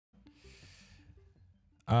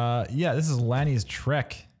Yeah, this is Lanny's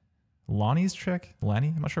Trek. Lonnie's Trek?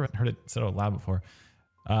 Lanny? I'm not sure if I've heard it said out loud before.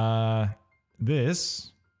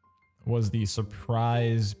 This was the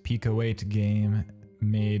surprise Pico 8 game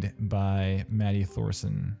made by Maddie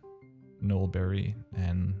Thorson, Noel Berry,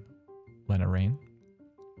 and Lena Rain.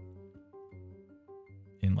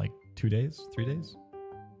 In like 2 days? 3 days?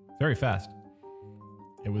 Very fast.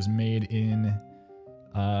 It was made in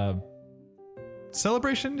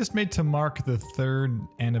celebration, just made to mark the 3rd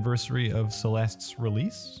anniversary of Celeste's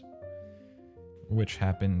release, which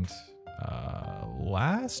happened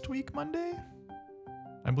last week, Monday,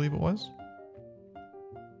 I believe it was.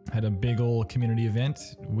 Had a big old community event.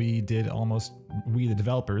 We, the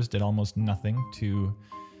developers, did almost nothing to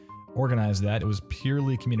organize that. It was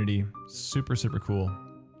purely community. Super, super cool.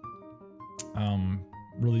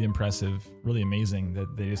 Really impressive, really amazing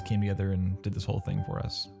that they just came together and did this whole thing for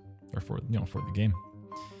us, or for the game.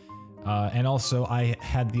 And also, I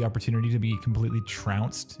had the opportunity to be completely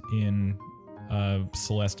trounced in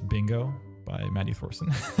Celeste Bingo by Maddie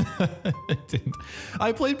Thorson.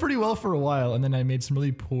 I played pretty well for a while, and then I made some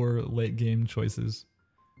really poor late game choices,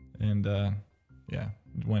 and yeah,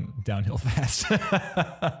 it went downhill fast.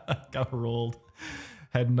 Got rolled.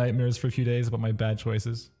 Had nightmares for a few days about my bad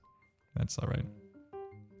choices. That's all right.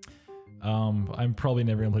 I'm probably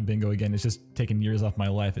never gonna play bingo again. It's just taking years off my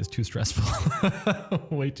life. It's too stressful.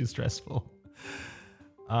 Way too stressful.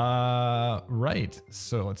 Right.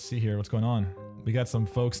 So let's see here. What's going on? We got some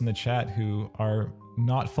folks in the chat who are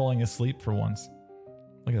not falling asleep for once.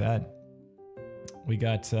 Look at that. We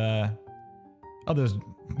got, there's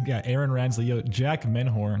Aaron Ransley. Yo, Jack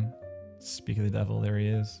Menhorn. Speak of the devil. There he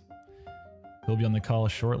is. He'll be on the call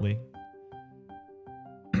shortly.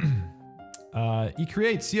 E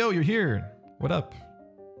Creates, yo, you're here. What up?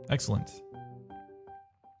 Excellent.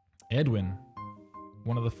 Edwin,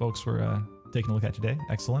 one of the folks we're taking a look at today.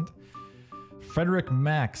 Excellent. Frederick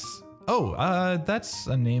Max. Oh, that's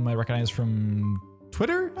a name I recognize from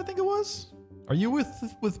Twitter, I think it was. Are you with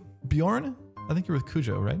Bjorn? I think you're with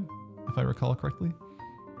Cujo, right? If I recall correctly.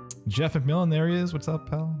 Jeff McMillan, there he is. What's up,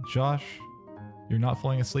 pal? Josh, you're not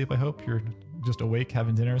falling asleep, I hope. You're just awake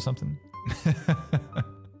having dinner or something.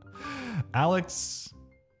 Alex,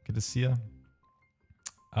 good to see you.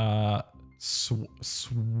 Swuka?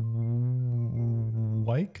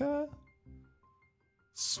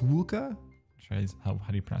 Swuka? How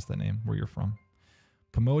do you pronounce that name? Where you're from?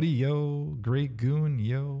 Pomodi, yo. Great Goon,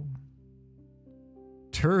 yo.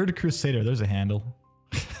 Turd Crusader, there's a handle.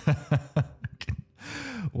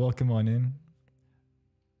 Welcome on in.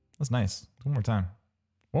 That's nice. One more time.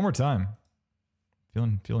 One more time.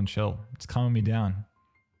 Feeling chill. It's calming me down.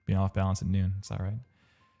 Being off balance at noon. It's all right.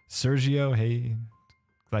 Sergio, hey.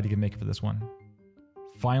 Glad you could make it for this one.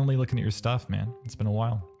 Finally looking at your stuff, man. It's been a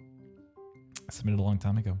while. I submitted a long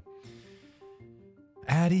time ago.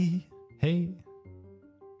 Addy, hey.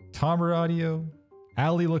 Tomer Audio.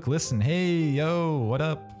 Ali, look, listen. Hey, yo, what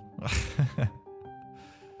up? There's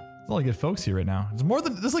a lot of good folks here right now.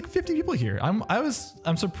 There's like 50 people here. I'm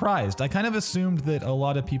surprised. I kind of assumed that a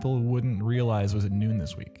lot of people wouldn't realize it was at noon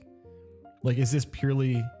this week. Like, is this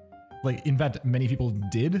purely, like, in fact, many people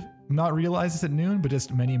did not realize it's at noon, but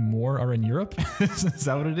just many more are in Europe? Is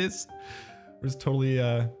that what it is? We're just totally,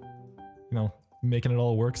 making it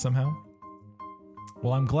all work somehow.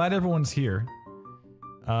 Well, I'm glad everyone's here.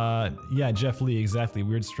 Yeah, Jeff Lee, exactly.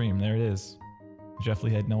 Weird stream. There it is. Jeff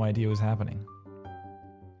Lee had no idea what was happening.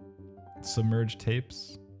 Submerged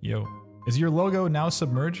tapes. Yo. Is your logo now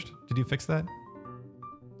submerged? Did you fix that?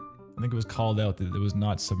 I think it was called out that it was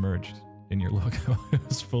not submerged in your logo. It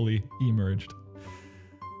was fully emerged.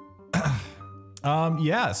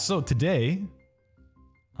 Yeah, so today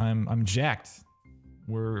I'm jacked.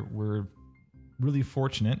 We're really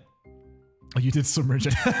fortunate. Oh, you did submerge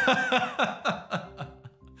it.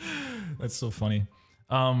 That's so funny.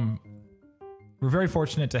 We're very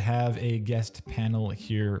fortunate to have a guest panel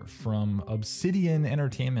here from Obsidian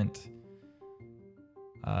Entertainment.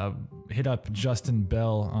 Hit up Justin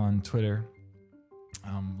Bell on Twitter.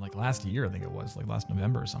 Like last year, I think it was, like last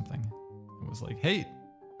November or something. It was like, hey,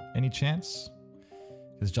 any chance?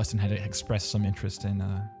 Because Justin had expressed some interest in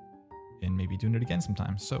maybe doing it again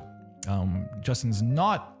sometime. So Justin's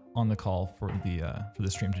not on the call for the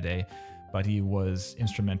stream today, but he was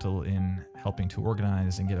instrumental in helping to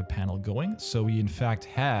organize and get a panel going. So we in fact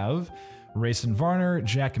have Raison Varner,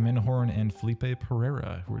 Jack Menhorn, and Felipe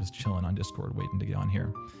Pereira, who are just chilling on Discord waiting to get on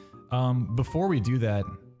here. Before we do that,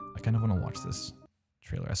 I kind of want to watch this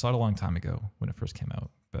trailer. I saw it a long time ago when it first came out,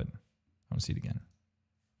 but I want to see it again.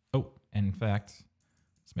 Oh, and in fact,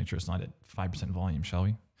 let's make sure it's not at 5% volume, shall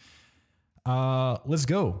we? Let's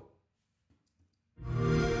go.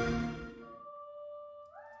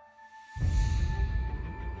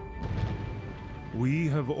 We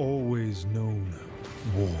have always known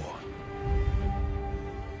war.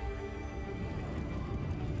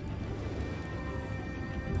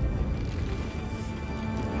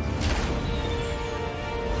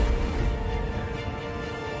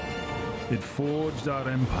 It forged our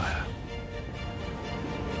empire.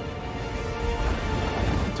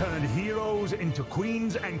 Turned heroes into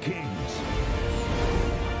queens and kings.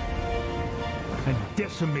 And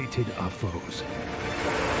decimated our foes.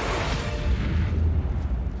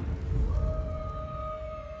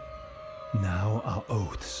 Now our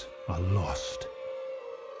oaths are lost,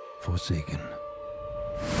 forsaken.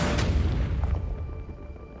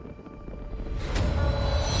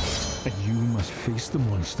 And you must face the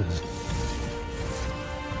monsters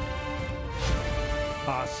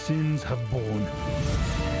our sins have borne.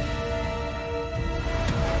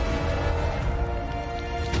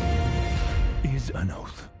 Is an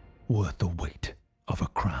oath worth the weight of a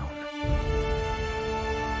crown?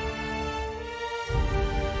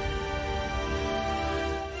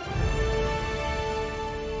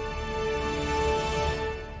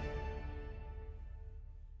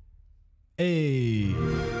 Hey.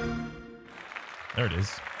 There it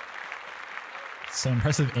is. Some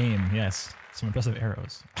impressive aim, yes. Some impressive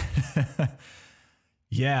arrows.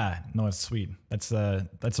 Yeah, no, it's sweet. That's a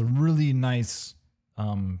really nice,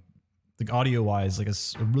 like audio-wise, like a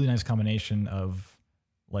really nice combination of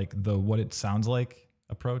like the what it sounds like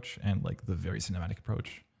approach and like the very cinematic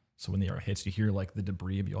approach. So when the arrow hits, you hear like the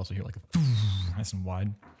debris, but you also hear like a nice and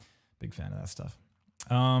wide. Big fan of that stuff.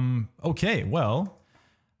 Okay, well,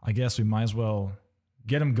 I guess we might as well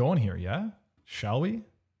get him going here, yeah? Shall we?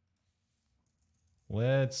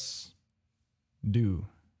 Let's do.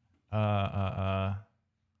 Here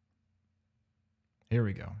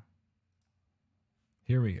we go.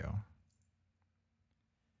 Here we go.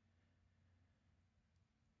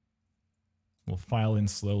 We'll file in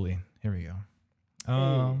slowly. Here we go.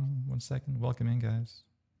 1 second. Welcome in, guys.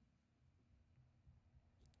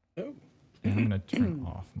 Oh. And I'm going to turn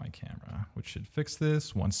off my camera, which should fix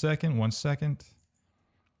this. 1 second. 1 second.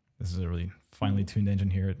 This is a really finely tuned engine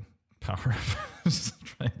here at Power Up. Just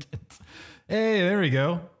trying to get. Hey, there we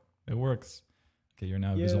go. It works. Okay, you're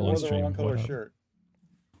now visible on stream. You wore the wrong color shirt.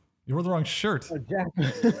 You wore the wrong shirt. Oh, Jack.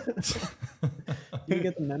 You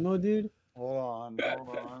get the memo, dude? Hold on.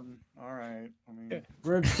 All right.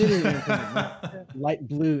 We're Obsidian Entertainment, not light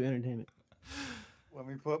blue entertainment. Let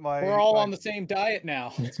me put my. We're all on the same diet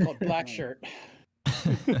now. It's called black shirt.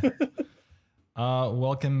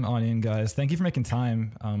 Welcome on in, guys. Thank you for making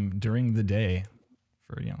time during the day.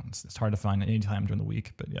 For it's hard to find any time during the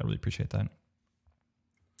week, but yeah, I really appreciate that.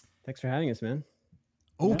 Thanks for having us, man.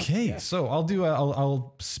 Okay, Yeah. so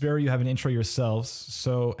I'll spare you have an intro yourselves.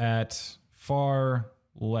 So at far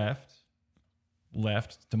left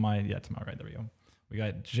to my right, there we go. We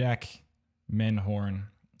got Jack Menhorn,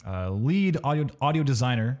 lead audio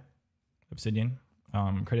designer, Obsidian.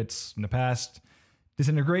 Credits in the past: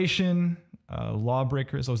 Disintegration,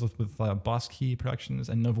 Lawbreakers. I was with Boss Key Productions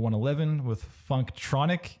and Nova 111 with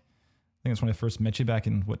Funktronic. I think that's when I first met you back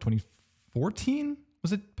in what 2014.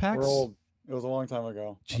 Was it PAX? We're old. It was a long time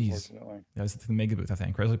ago. Jeez. Unfortunately. Yeah, it was at the Mega booth, I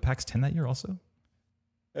think. Right? Was it PAX 10 that year also?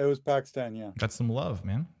 It was PAX 10, yeah. Got some love,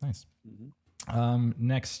 man. Nice. Mm-hmm.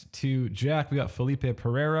 Next to Jack, we got Felipe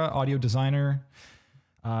Pereira, audio designer.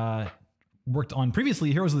 Worked on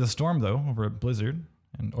previously Heroes of the Storm, though, over at Blizzard,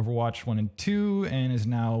 and Overwatch 1 and 2, and is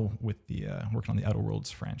now with the working on the Outer Worlds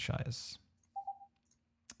franchise.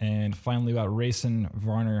 And finally, we got Raison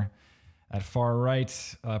Varner at far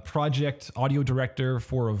right, project audio director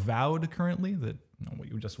for Avowed currently, what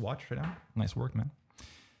you just watched right now. Nice work, man.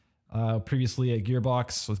 Previously at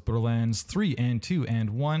Gearbox with Borderlands 3 and 2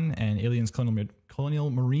 and 1 and Aliens Colonial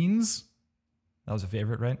Marines. That was a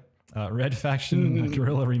favorite, right? Red Faction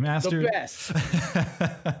Guerrilla Remastered. The best.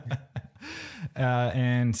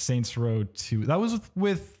 And Saints Row 2. That was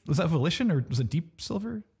was that Volition or was it Deep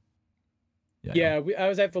Silver? Yeah, I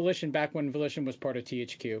was at Volition back when Volition was part of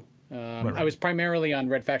THQ. Right. I was primarily on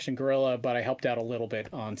Red Faction Guerrilla, but I helped out a little bit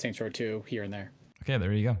on Saints Row 2 here and there. Okay,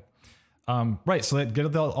 there you go. Right, so that get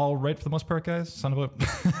it all right for the most part, guys? Sound about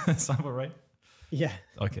right? Yeah.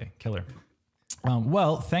 Okay, killer.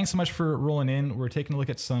 Well, thanks so much for rolling in. We're taking a look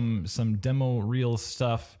at some demo reel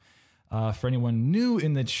stuff. For anyone new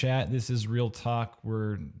in the chat, this is Real Talk.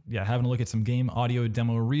 We're having a look at some game audio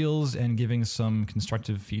demo reels and giving some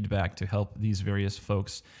constructive feedback to help these various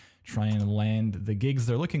folks try and land the gigs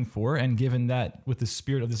they're looking for. And given that with the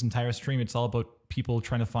spirit of this entire stream, it's all about people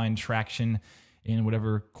trying to find traction in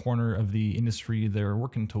whatever corner of the industry they're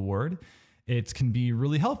working toward. it can be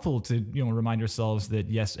really helpful to, remind yourselves that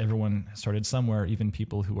yes, everyone started somewhere, even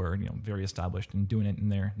people who are, very established and doing it in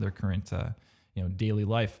their current, daily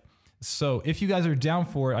life. So if you guys are down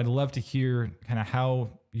for it, I'd love to hear kind of how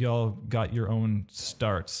y'all got your own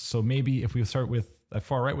starts. So maybe if we start with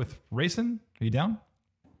far right with Raison, are you down?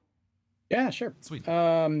 Yeah, sure. Sweet.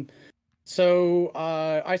 So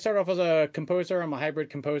I started off as a composer. I'm a hybrid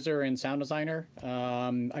composer and sound designer.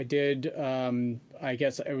 I did, I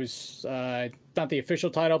guess it was not the official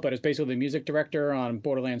title, but it's basically the music director on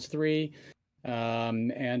Borderlands 3.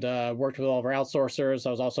 And worked with all of our outsourcers.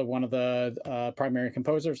 I was also one of the primary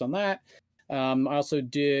composers on that. I also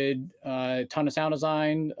did a ton of sound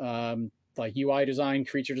design, like UI design,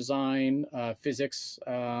 creature design, physics,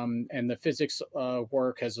 and the physics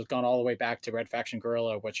work has gone all the way back to Red Faction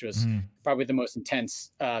Guerrilla, which was probably the most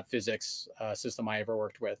intense physics system I ever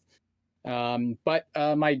worked with. But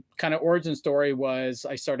my kind of origin story was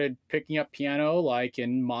I started picking up piano like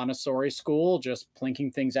in Montessori school, just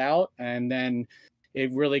plinking things out. And then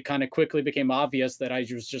it really kind of quickly became obvious that I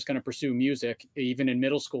was just going to pursue music, even in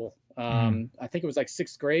middle school. I think it was like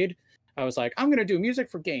 6th grade. I was like, I'm going to do music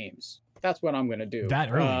for games. That's what I'm going to do.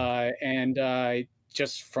 That early.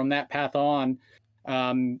 Just from that path on,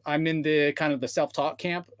 I'm in the kind of the self-taught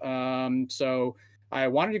camp. So I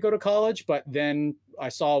wanted to go to college, but then I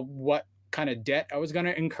saw what kind of debt I was going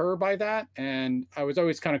to incur by that. And I was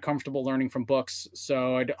always kind of comfortable learning from books.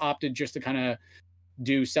 So I'd opted just to kind of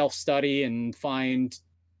do self-study and find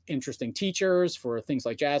interesting teachers for things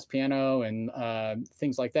like jazz piano and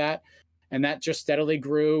things like that. And that just steadily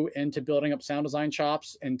grew into building up sound design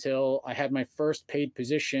chops until I had my first paid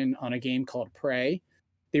position on a game called Prey,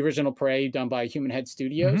 the original Prey done by Human Head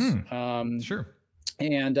Studios. Sure.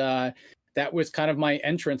 And that was kind of my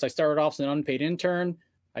entrance. I started off as an unpaid intern.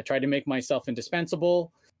 I tried to make myself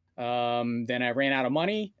indispensable. Then I ran out of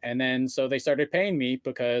money. And then so they started paying me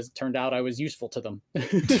because it turned out I was useful to them.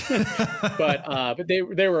 But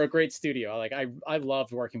they were a great studio. Like I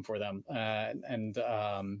loved working for them.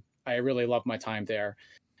 I really loved my time there.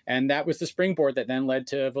 And that was the springboard that then led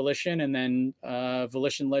to Volition, and then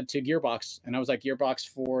Volition led to Gearbox. And I was at Gearbox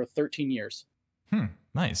for 13 years.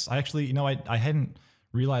 Nice. I actually, I hadn't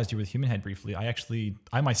realized you were with Human Head briefly.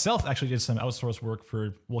 I myself actually did some outsourced work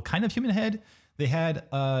for, kind of Human Head. They had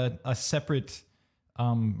a separate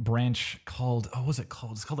branch called, what was it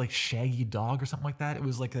called? It's called like Shaggy Dog or something like that. It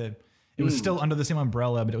was like it was still under the same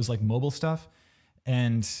umbrella, but it was like mobile stuff.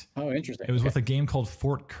 And interesting. It was with a game called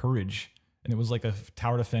Fort Courage, and it was like a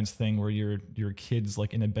tower defense thing where your kids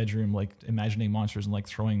like in a bedroom like imagining monsters and like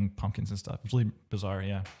throwing pumpkins and stuff. It's really bizarre.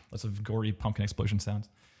 Yeah, lots of gory pumpkin explosion sounds.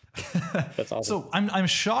 That's awesome. So I'm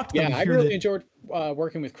shocked. Yeah, I really enjoyed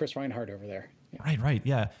working with Chris Reinhardt over there. Yeah. Right.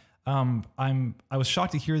 Yeah. I was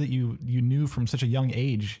shocked to hear that you knew from such a young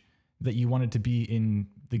age that you wanted to be in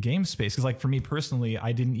the game space. Because like for me personally,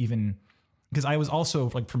 I didn't even, because I was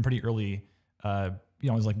also like from pretty early. I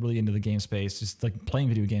was like really into the game space, just like playing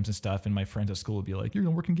video games and stuff. And my friends at school would be like, "You're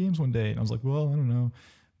gonna work in games one day," and I was like, "Well, I don't know."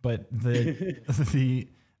 But the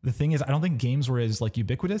thing is, I don't think games were as like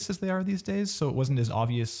ubiquitous as they are these days, so it wasn't as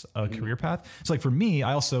obvious a career path. So like for me,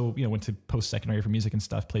 I also went to post-secondary for music and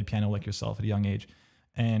stuff, played piano like yourself at a young age,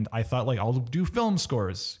 and I thought like I'll do film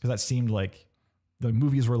scores because that seemed like the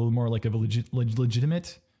movies were a little more like of a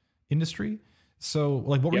legitimate industry. So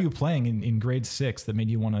like what were you playing in grade 6 that made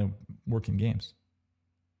you want to work in games?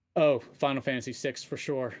 Oh, Final Fantasy VI for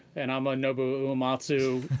sure. And I'm a Nobuo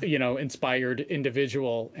Uematsu, inspired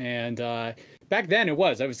individual. And back then I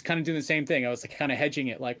was kind of doing the same thing. I was like, kind of hedging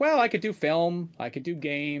it like, well, I could do film, I could do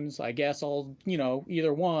games. I guess I'll,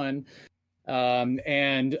 either one.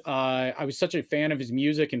 And I was such a fan of his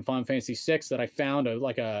music in Final Fantasy VI that I found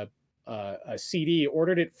a CD,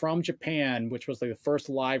 ordered it from Japan, which was like the first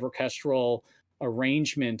live orchestral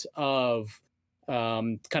arrangement of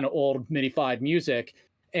kind of old MIDI-fied music.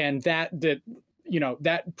 And that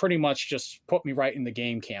pretty much just put me right in the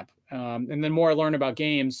game camp. And then the more I learn about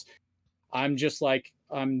games, I'm just like,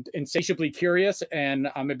 I'm insatiably curious, and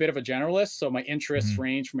I'm a bit of a generalist. So my interests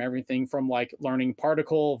range from everything from like learning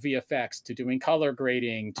particle VFX to doing color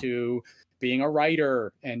grading to being a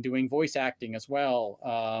writer and doing voice acting as well.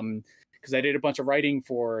 Because I did a bunch of writing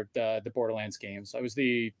for the Borderlands games. I was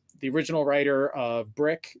the original writer of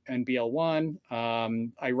Brick and BL1.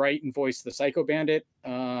 I write and voice the Psycho Bandit.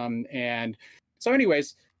 And so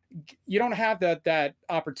anyways, you don't have that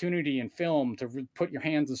opportunity in film to put your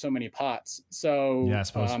hands in so many pots. So yeah, I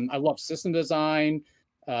suppose. I love system design.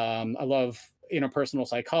 I love interpersonal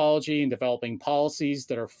psychology and developing policies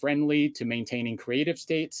that are friendly to maintaining creative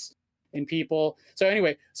states. in people. So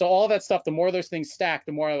anyway, so all that stuff, the more those things stack,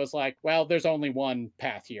 the more I was like, well, there's only one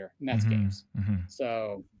path here, and that's games.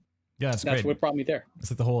 So yeah, that's great. what brought me there.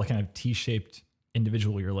 It's like the whole kind of T-shaped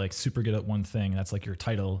individual. You're like super good at one thing. That's like your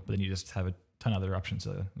title, but then you just have a ton of other options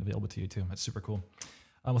available to you too. That's super cool.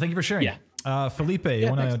 Well, thank you for sharing. Yeah. Felipe, you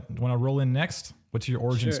want to roll in next? What's your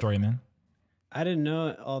origin story, man? I didn't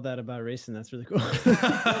know all that about racing. That's really cool.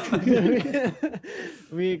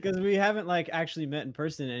 Because we haven't like actually met in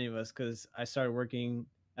person, any of us, because I started working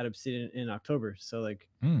at Obsidian in October. So like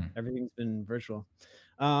everything's been virtual.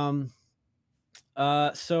 So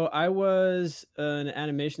I was an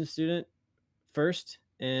animation student first,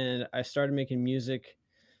 and I started making music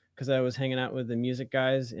because I was hanging out with the music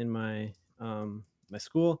guys in my my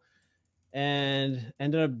school, and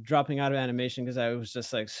ended up dropping out of animation because I was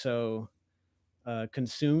just like so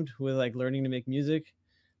consumed with like learning to make music,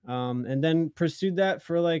 and then pursued that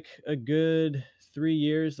for like a good 3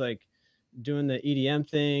 years, like doing the EDM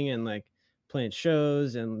thing and like playing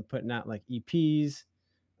shows and putting out like EPs,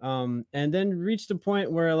 and then reached a point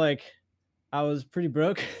where like I was pretty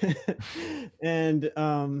broke and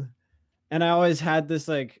I always had this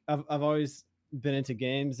like I've always been into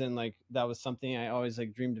games, and like that was something I always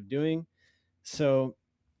like dreamed of doing. So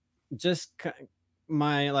just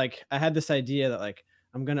I had this idea that like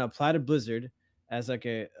I'm gonna apply to Blizzard as like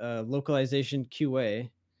a localization QA,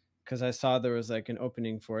 because I saw there was like an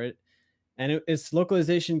opening for it, and it's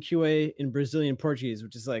localization QA in Brazilian Portuguese,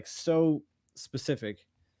 which is like so specific.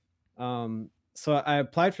 So I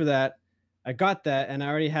applied for that. I got that, and I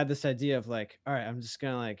already had this idea of like, all right, I'm just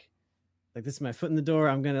gonna like this is my foot in the door.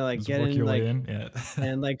 I'm gonna like Just get work in your like way in. Yeah.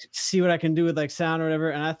 and like see what I can do with like sound or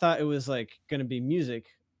whatever. And I thought it was like gonna be music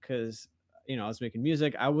because I was making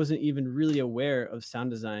music. I wasn't even really aware of sound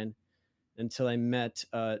design until I met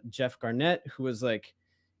Jeff Garnett, who was like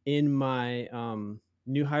in my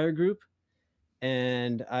new hire group,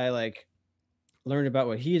 and I like learned about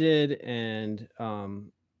what he did, and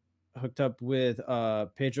hooked up with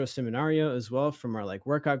Pedro Seminario as well from our like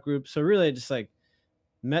workout group. So really I just like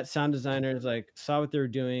met sound designers, like saw what they were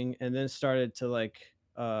doing, and then started to like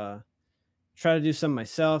try to do some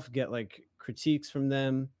myself, get like critiques from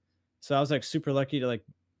them. So I was like super lucky to like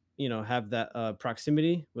have that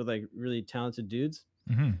proximity with like really talented dudes.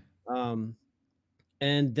 And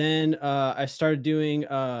then I started doing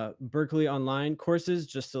Berkeley online courses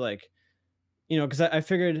just to like because I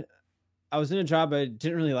figured I was in a job I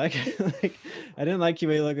didn't really like. Like I didn't like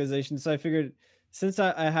QA localization, so I figured since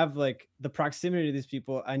I have like the proximity to these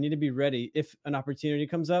people, I need to be ready if an opportunity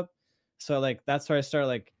comes up. So like that's where I started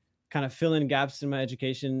like kind of filling gaps in my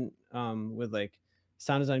education with like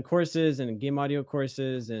sound design courses and game audio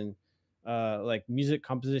courses and like music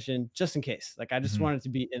composition, just in case. Like I just wanted to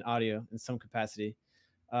be in audio in some capacity.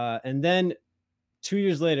 And then 2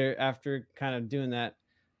 years later, after kind of doing that,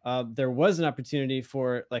 there was an opportunity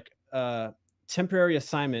for like temporary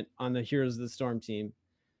assignment on the Heroes of the Storm team,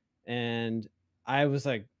 and I was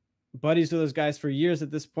like buddies with those guys for years at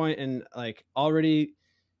this point, and like already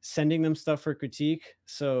sending them stuff for critique.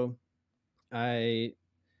 So I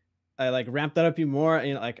like ramped that up even more.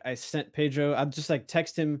 Like I sent Pedro, I'd just like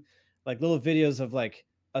text him like little videos of like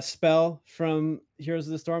a spell from Heroes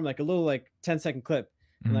of the Storm, like a little like 10-second clip,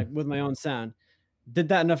 and like with my own sound. Did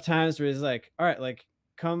that enough times where he's like, all right, like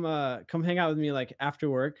come hang out with me like after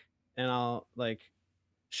work, and I'll like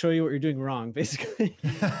show you what you're doing wrong, basically,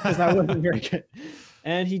 because I wasn't very good.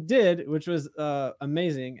 And he did, which was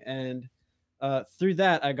amazing. And through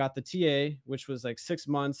that, I got the TA, which was like 6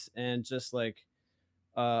 months, and just like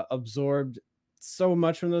absorbed so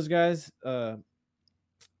much from those guys. And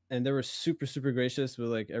they were super, super gracious with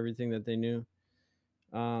like everything that they knew.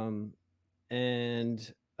 Yeah,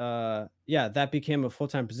 that became a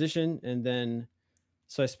full-time position. And then,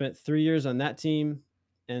 so I spent 3 years on that team,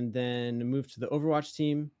 and then moved to the Overwatch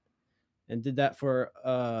team and did that for,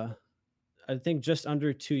 I think just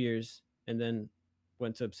under 2 years, and then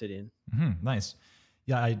went to Obsidian. Nice.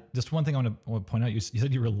 Yeah. Just one thing I want to point out, you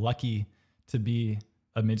said you were lucky to be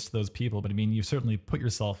amidst those people, but I mean, you certainly put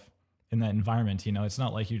yourself in that environment. It's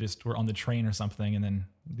not like you just were on the train or something and then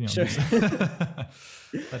Sure.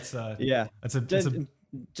 that's yeah,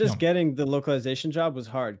 just getting the localization job was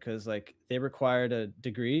hard because like they required a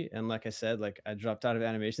degree, and like I said, like I dropped out of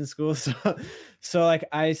animation school, so like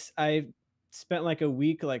I spent like a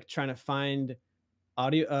week like trying to find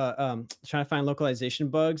localization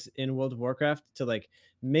bugs in World of Warcraft to like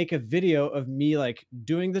make a video of me like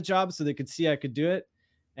doing the job so they could see I could do it,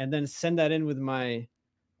 and then send that in with my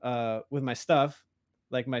stuff,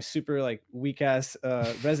 like my super like weak ass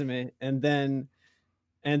resume, and then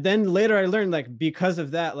And then later I learned like because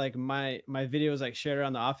of that, like my videos like shared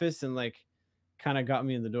around the office and like kind of got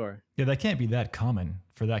me in the door. Yeah, that can't be that common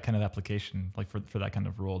for that kind of application, like for that kind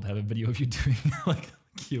of role to have a video of you doing like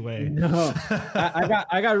QA. No,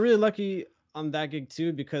 I got really lucky on that gig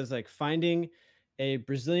too, because like finding a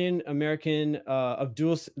Brazilian American of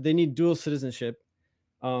they need dual citizenship,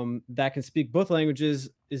 that can speak both languages,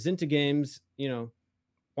 is into games, you know,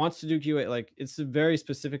 wants to do QA. Like it's a very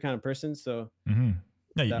specific kind of person. So Mm-hmm.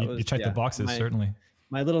 Yeah, that you was check the boxes, certainly.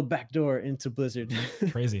 My little back door into Blizzard.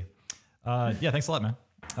 Crazy. Yeah, thanks a lot, man.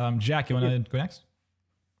 Jack, you want to go next?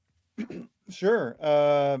 Sure.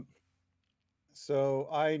 So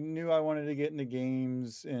I knew I wanted to get into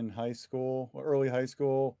games in high school, early high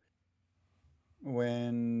school,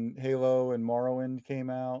 when Halo and Morrowind came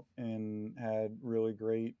out and had really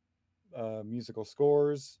great musical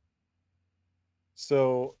scores.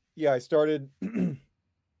 So yeah, I started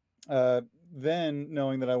then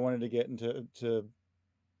knowing that I wanted to get into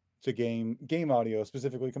game audio,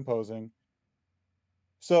 specifically composing.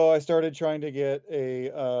 So I started trying to get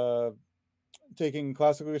taking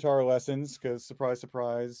classical guitar lessons, because surprise,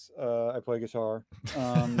 surprise, I play guitar.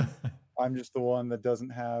 I'm just the one that doesn't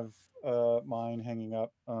have mine hanging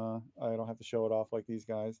up. I don't have to show it off like these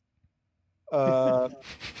guys. But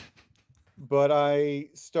I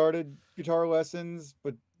started guitar lessons,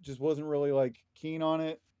 but just wasn't really like keen on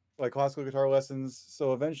it, like classical guitar lessons.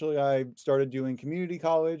 So eventually I started doing community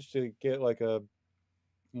college to get like a,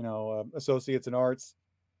 associates in arts,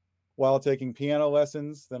 while taking piano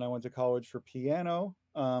lessons. Then I went to college for piano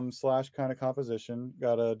 / kind of composition,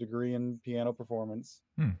 got a degree in piano performance.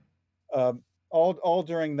 All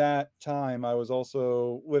during that time, I was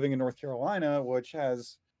also living in North Carolina, which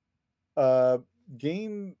has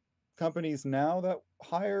game companies now that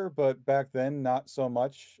hire, but back then not so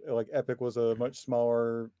much. Like Epic was a much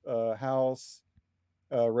smaller house.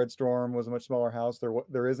 Red Storm was a much smaller house.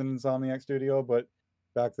 There is an Insomniac studio, but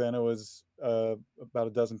back then it was about a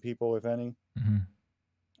dozen people, if any.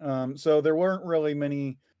 Mm-hmm. So there weren't really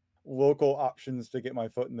many local options to get my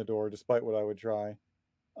foot in the door, despite what I would try.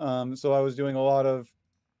 So I was doing a lot of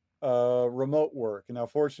remote work. And now,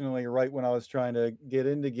 fortunately, right when I was trying to get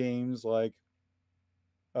into games, like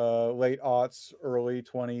late aughts, early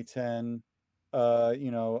 2010, the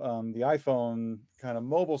iPhone kind of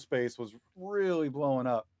mobile space was really blowing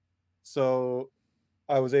up. So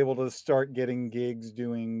I was able to start getting gigs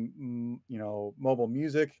doing, mobile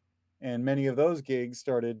music, and many of those gigs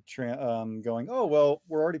started going, oh, well,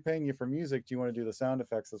 we're already paying you for music. Do you want to do the sound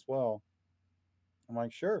effects as well? I'm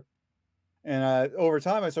like, sure. And over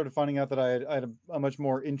time, I started finding out that I had a much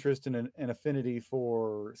more interest in an affinity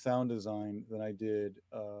for sound design than I did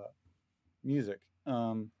music.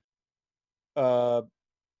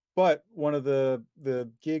 But one of the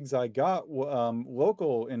gigs I got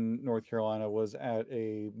local in North Carolina was at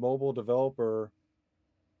a mobile developer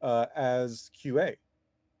as QA.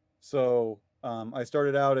 So I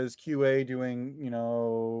started out as QA doing,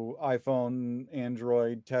 iPhone,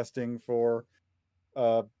 Android testing for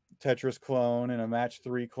Tetris clone and a Match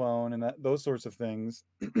 3 clone and those sorts of things.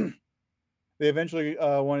 They eventually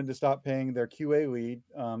wanted to stop paying their QA lead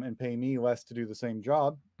and pay me less to do the same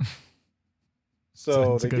job.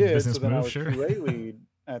 So they did. So then I was QA lead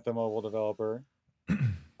at the mobile developer.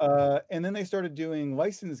 And then they started doing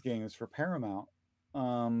licensed games for Paramount,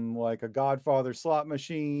 like a Godfather slot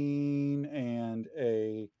machine and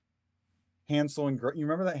a Hansel and Gretel. You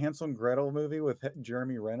remember that Hansel and Gretel movie with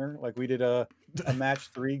Jeremy Renner? Like we did a Match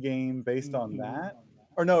 3 game based on that.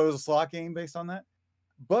 Or no, it was a slot game based on that.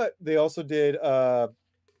 But they also did a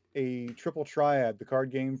Triple Triad, the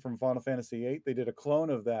card game from Final Fantasy VIII. They did a clone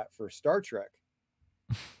of that for Star Trek.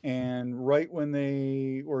 And right when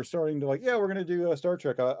they were starting to like, yeah, we're going to do a Star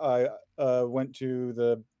Trek, I went to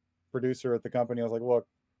the producer at the company. I was like, look,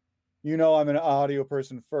 I'm an audio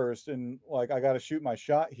person first, and like I got to shoot my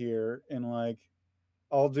shot here, and like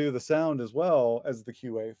I'll do the sound as well as the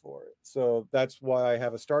QA for it. So that's why I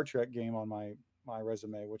have a Star Trek game on my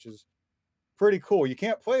resume, which is pretty cool. You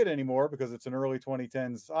can't play it anymore because it's an early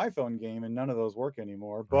 2010s iPhone game, and none of those work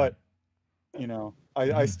anymore. But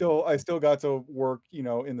I still got to work,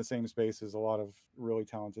 in the same space as a lot of really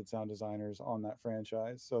talented sound designers on that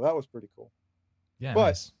franchise. So that was pretty cool. Yeah. But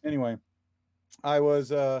nice. Anyway, I was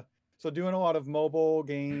so doing a lot of mobile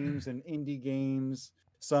games and indie games,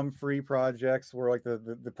 some free projects where like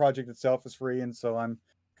the project itself is free. And so I'm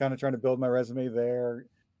kind of trying to build my resume there,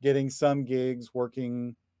 getting some gigs,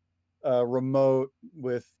 working remote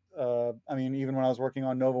with, even when I was working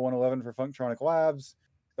on Nova 111 for Funktronic Labs,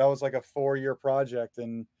 that was like a 4-year project,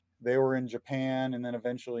 and they were in Japan and then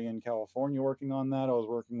eventually in California working on that. I was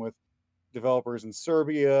working with developers in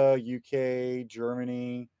Serbia, UK,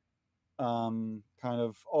 Germany, kind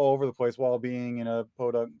of all over the place while being in a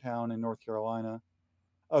podunk town in North Carolina.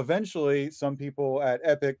 Eventually, some people at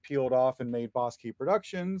Epic peeled off and made Boss Key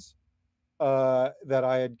Productions, that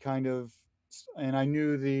I had kind of, and I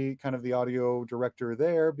knew the kind of the audio director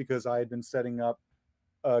there because I had been setting up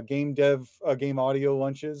game audio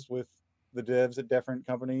lunches with the devs at different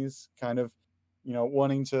companies, kind of,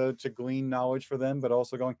 wanting to glean knowledge for them, but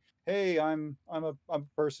also going, hey, I'm a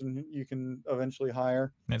person you can eventually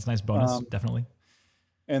hire. That's a nice bonus, definitely.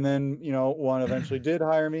 And then, one eventually did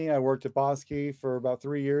hire me. I worked at Boss Key for about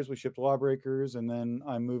 3 years. We shipped Lawbreakers, and then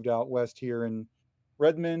I moved out west here in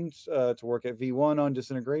Redmond to work at V1 on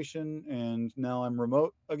Disintegration, and now I'm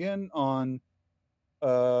remote again on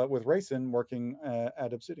with Raison, working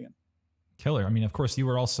at Obsidian. Killer. I mean, of course,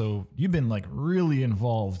 you've been like really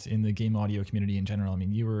involved in the game audio community in general. I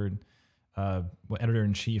mean, you were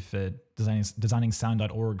editor-in-chief at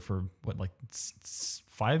designingsound.org for what, like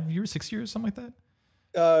 5 years, 6 years, something like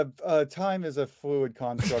that? Time is a fluid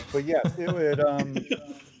construct, but yes,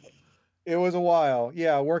 it was a while.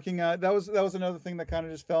 Yeah, working at that was another thing that kind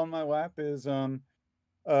of just fell in my lap is Miguel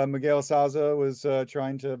Saza was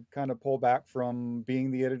trying to kind of pull back from being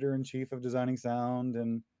the editor-in-chief of Designing Sound,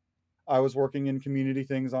 and I was working in community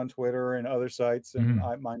things on Twitter and other sites, and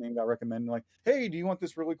my name got recommended, like, hey, do you want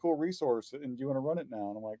this really cool resource, and do you want to run it now?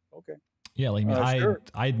 And I'm like, okay. Yeah, like I mean, sure.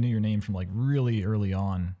 I knew your name from like really early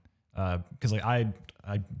on, because like I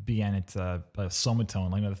began at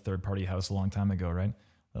Somatone, like another third-party house a long time ago, right?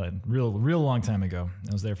 Real long time ago.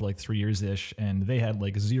 I was there for like 3 years ish, and they had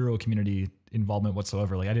like zero community involvement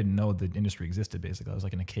whatsoever. Like I didn't know the industry existed. Basically, I was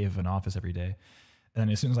like in a cave of an office every day. And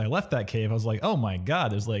as soon as I left that cave, I was like, oh my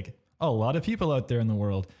god, there's like a lot of people out there in the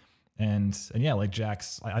world. And yeah, like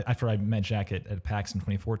Jack's. After I met Jack at PAX in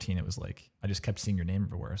 2014, it was like I just kept seeing your name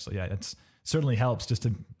everywhere. So yeah, it's certainly helps. Just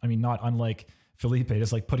to, I mean, not unlike Felipe,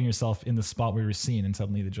 just like putting yourself in the spot where you're seen, and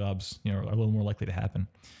suddenly the jobs, are a little more likely to happen.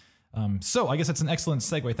 So I guess that's an excellent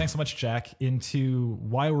segue. Thanks so much, Jack, into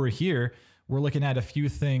why we're here. We're looking at a few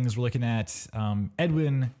things. We're looking at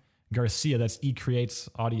Edwin Garcia, that's eCreates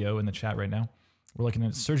Audio in the chat right now. We're looking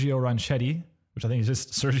at Sergio Ronchetti, which I think is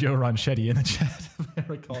just Sergio Ronchetti in the chat. If I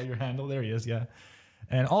recall your handle. There he is, yeah.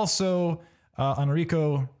 And also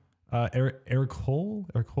Enrico Ercole.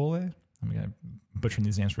 I'm going to butcher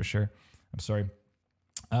these names for sure. I'm sorry.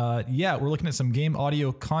 Yeah, we're looking at some game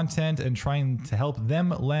audio content and trying to help them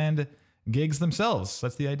land gigs themselves.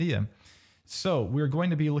 That's the idea. So we're going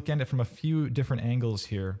to be looking at it from a few different angles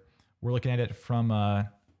here. We're looking at it from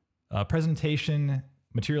presentation,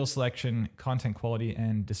 material selection, content quality,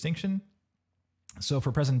 and distinction. So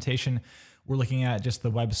for presentation, we're looking at just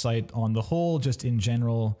the website on the whole, just in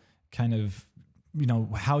general, kind of,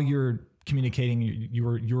 how you're communicating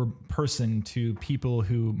your person to people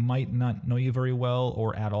who might not know you very well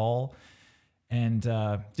or at all. And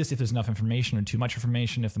just if there's enough information or too much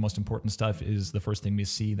information, if the most important stuff is the first thing we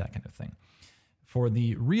see, that kind of thing. For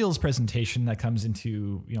the Reels presentation, that comes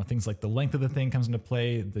into, things like the length of the thing comes into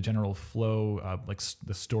play, the general flow, like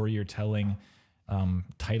the story you're telling,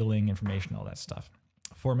 titling information, all that stuff.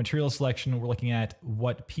 For material selection, we're looking at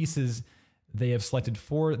what pieces they have selected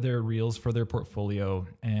for their reels, for their portfolio,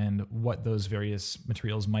 and what those various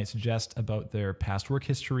materials might suggest about their past work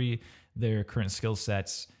history, their current skill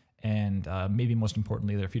sets, and maybe most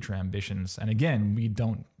importantly, their future ambitions. And again,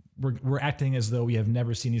 we're acting as though we have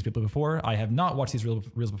never seen these people before. I have not watched these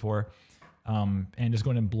reels before, and just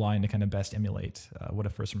going in blind to kind of best emulate what a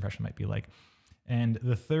first impression might be like. And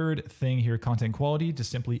the third thing here, content quality,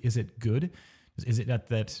 just simply, is it good? Is it at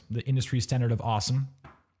that the industry standard of awesome?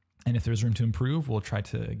 And if there's room to improve, we'll try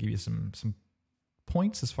to give you some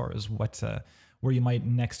points as far as where you might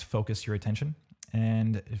next focus your attention.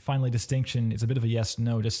 And finally, distinction is a bit of a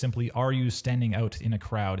yes/no. Just simply, are you standing out in a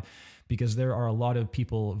crowd? Because there are a lot of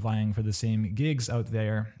people vying for the same gigs out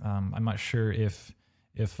there. I'm not sure if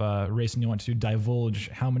Raison, you want to divulge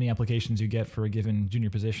how many applications you get for a given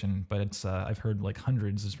junior position, but it's I've heard like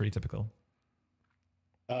hundreds is pretty typical.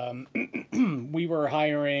 We were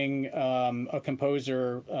hiring a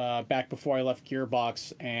composer back before I left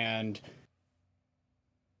Gearbox, and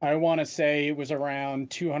I want to say it was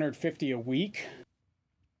around 250 a week.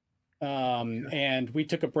 And we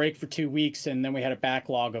took a break for 2 weeks, and then we had a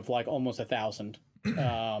backlog of like almost 1,000.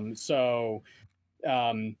 And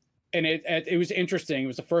it was interesting. It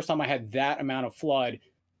was the first time I had that amount of flood,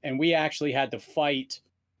 and we actually had to fight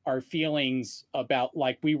our feelings about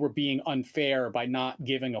like we were being unfair by not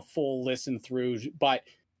giving a full listen through. But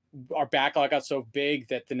our backlog got so big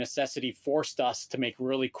that the necessity forced us to make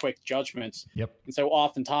really quick judgments. Yep. And so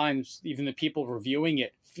oftentimes even the people reviewing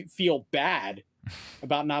it feel bad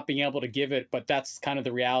about not being able to give it, but that's kind of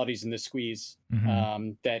the realities in the squeeze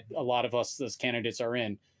that a lot of us as candidates are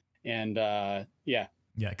in. And yeah,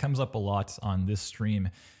 it comes up a lot on this stream,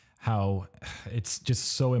 how it's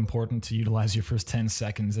just so important to utilize your first 10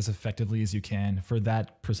 seconds as effectively as you can for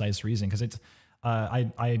that precise reason. Because it's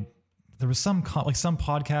there was some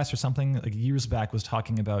podcast or something like years back was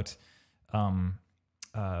talking about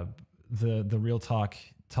the real talk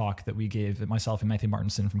that we gave, myself and Matthew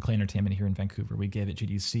Martinson from Clay Entertainment here in Vancouver. We gave at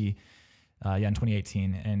GDC in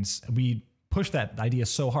 2018, and we pushed that idea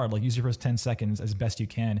so hard, like use your first 10 seconds as best you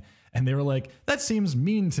can. And they were like, that seems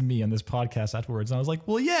mean to me on this podcast afterwards. And I was like,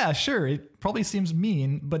 well, yeah, sure. It probably seems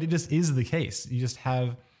mean, but it just is the case. You just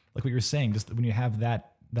have, like what you were saying, just when you have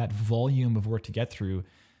that volume of work to get through.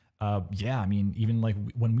 Yeah, I mean, even like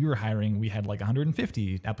when we were hiring, we had like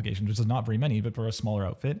 150 applications, which is not very many, but for a smaller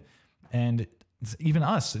outfit. And even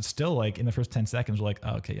us, it's still like in the first 10 seconds, we're like,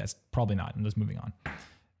 oh, okay, yes, probably not. I'm just moving on.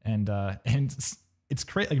 And it's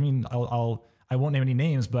crazy. I mean, I won't name any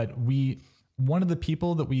names, but one of the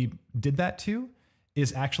people that we did that to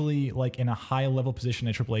is actually like in a high level position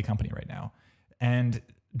at a AAA company right now. And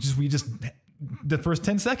the first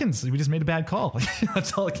 10 seconds, we just made a bad call.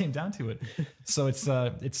 That's all it came down to it. So it's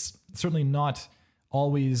certainly not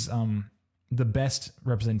always the best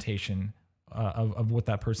representation of what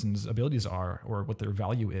that person's abilities are or what their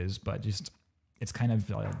value is, but just it's kind of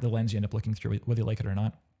the lens you end up looking through, whether you like it or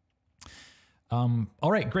not.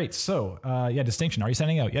 All right, great. So yeah, distinction. Are you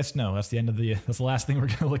signing out? Yes, no. That's the last thing we're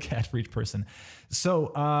going to look at for each person.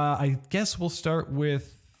 So I guess we'll start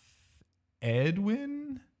with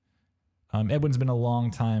Edwin. Edwin's been a long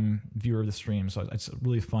time viewer of the stream, so it's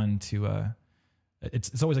really fun to.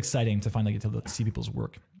 It's always exciting to finally get to see people's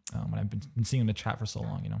work when I've been seeing them in the chat for so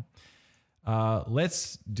long. You know,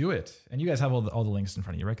 let's do it. And you guys have all the links in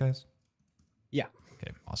front of you, right, guys? Yeah.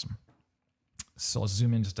 Okay. Awesome. So let's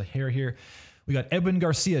zoom in just a hair here. We got Edwin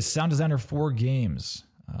Garcia, sound designer for games.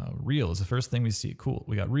 Real is the first thing we see. Cool.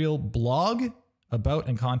 We got Real blog, about,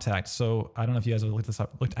 and contact. So I don't know if you guys have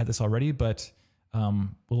looked at this already, but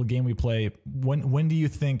little game we play. When do you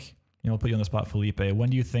think, I'll put you on the spot, Felipe. When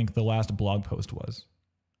do you think the last blog post was?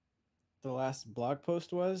 The last blog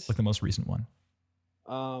post was? Like the most recent one.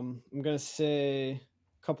 I'm going to say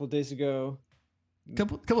a couple of days ago.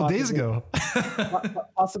 Couple days ago.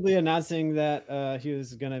 Possibly announcing that he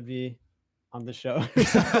was going to be on the show.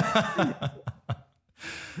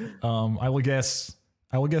 I will guess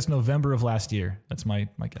November of last year. That's my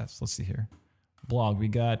guess. Let's see here. Blog, we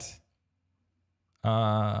got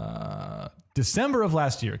December of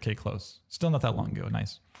last year. Okay, close. Still not that long ago.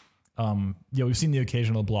 Nice. Yeah, we've seen the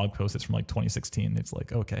occasional blog post that's from like 2016. It's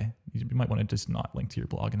like, okay, you might want to just not link to your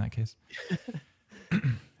blog in that case.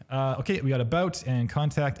 Okay, we got about and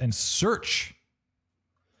contact and search.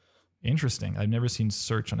 Interesting. I've never seen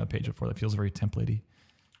search on a page before. That feels very templatey.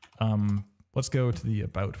 Let's go to the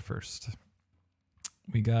about first.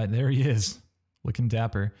 There he is, looking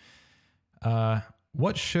dapper.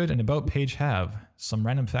 What should an about page have? Some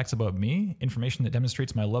random facts about me? Information that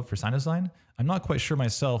demonstrates my love for sound design? I'm not quite sure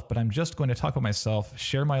myself, but I'm just going to talk about myself,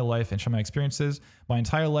 share my life, and share my experiences. My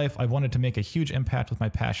entire life, I've wanted to make a huge impact with my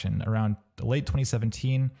passion. Around late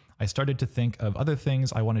 2017, I started to think of other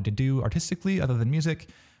things I wanted to do artistically other than music.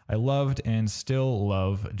 I loved and still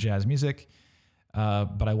love jazz music,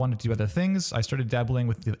 but I wanted to do other things. I started dabbling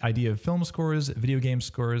with the idea of film scores, video game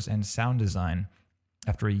scores, and sound design.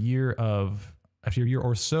 After a year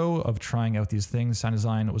or so of trying out these things, sound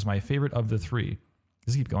design was my favorite of the three.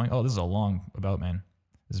 Does it keep going? Oh, this is a long about, man.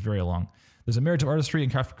 This is very long. There's a merit of artistry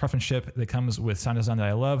and craftsmanship that comes with sound design that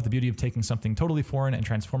I love. The beauty of taking something totally foreign and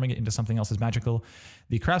transforming it into something else is magical.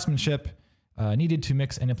 The craftsmanship needed to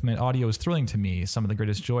mix and implement audio is thrilling to me. Some of the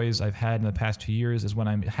greatest joys I've had in the past 2 years is when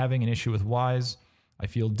I'm having an issue with Wise. I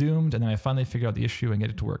feel doomed, and then I finally figure out the issue and get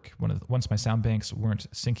it to work. Once my sound banks weren't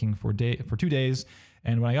syncing for 2 days,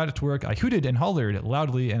 and when I got it to work, I hooted and hollered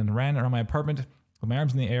loudly and ran around my apartment with my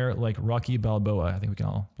arms in the air like Rocky Balboa. I think we can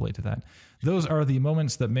all relate to that. Those are the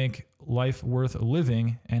moments that make life worth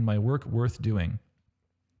living and my work worth doing.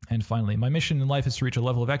 And finally, my mission in life is to reach a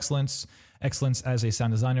level of excellence. Excellence as a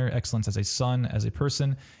sound designer, excellence as a son, as a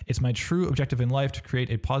person. It's my true objective in life to create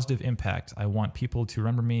a positive impact. I want people to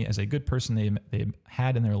remember me as a good person they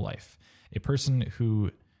had in their life. A person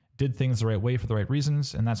who did things the right way for the right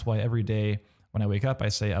reasons. And that's why every day when I wake up, I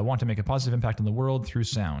say, I want to make a positive impact in the world through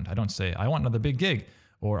sound. I don't say, I want another big gig,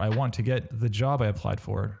 or I want to get the job I applied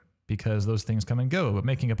for, because those things come and go. But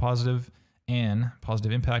making a positive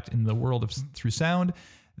impact in the world through sound,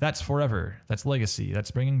 That's forever. That's legacy. That's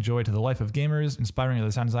bringing joy to the life of gamers, inspiring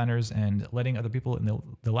other sound designers, and letting other people in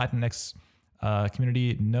the Latinx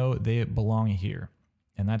community know they belong here.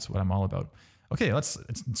 And that's what I'm all about. Okay, it's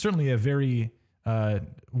certainly a very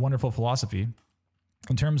wonderful philosophy.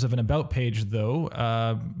 In terms of an about page, though,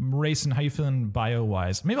 Raison, how you feeling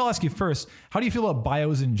bio-wise? Maybe I'll ask you first, how do you feel about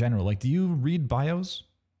bios in general? Like, do you read bios?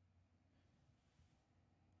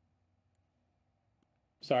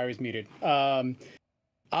 Sorry, I was muted.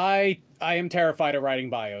 I am terrified of writing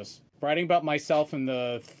bios. Writing about myself in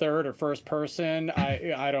the third or first person,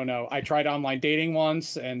 I don't know. I tried online dating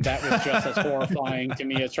once, and that was just as horrifying to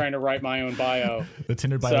me as trying to write my own bio. The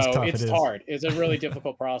Tinder bio is tough. It's hard. It's a really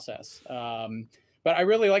difficult process. But I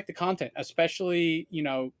really like the content, especially, you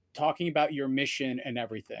know, talking about your mission and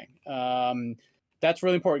everything. That's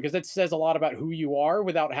really important because it says a lot about who you are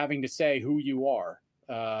without having to say who you are.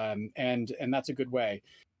 And that's a good way.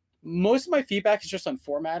 Most of my feedback is just on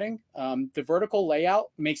formatting. The vertical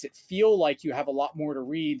layout makes it feel like you have a lot more to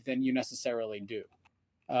read than you necessarily do.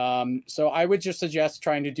 So I would just suggest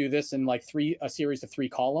trying to do this in like a series of 3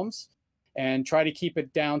 columns and try to keep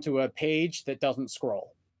it down to a page that doesn't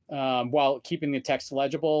scroll, while keeping the text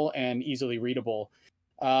legible and easily readable.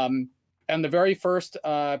 And the very first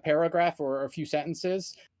paragraph or a few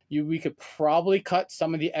sentences, we could probably cut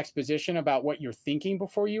some of the exposition about what you're thinking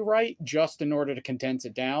before you write, just in order to condense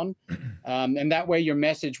it down. And that way your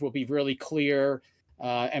message will be really clear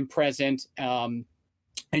and present. And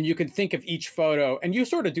you can think of each photo, and you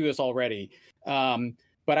sort of do this already.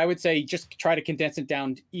 But I would say just try to condense it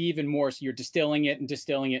down even more. So you're distilling it and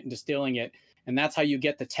distilling it and distilling it. And that's how you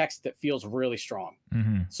get the text that feels really strong.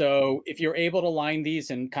 Mm-hmm. So if you're able to line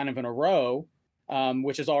these in kind of in a row,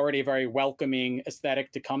 which is already a very welcoming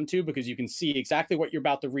aesthetic to come to, because you can see exactly what you're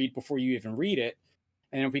about to read before you even read it.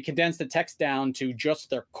 And if we condense the text down to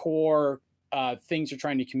just their core things you're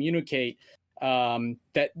trying to communicate,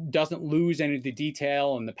 that doesn't lose any of the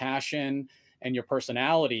detail and the passion and your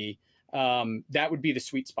personality, that would be the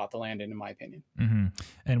sweet spot to land in my opinion. Mm-hmm.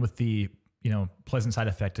 And with the, you know, pleasant side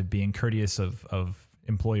effect of being courteous of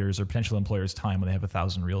employers or potential employers' time when they have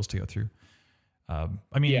 1,000 reels to go through. I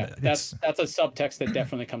mean, yeah, that's a subtext that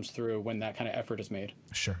definitely comes through when that kind of effort is made.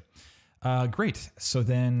 Sure. Great. So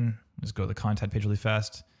then let's go to the contact page really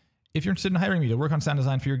fast. If you're interested in hiring me to work on sound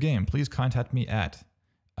design for your game, please contact me at,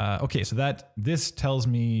 okay, so this tells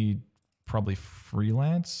me probably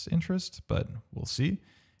freelance interest, but we'll see.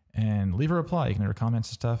 And leave a reply. You can leave your comments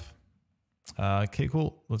and stuff. Okay,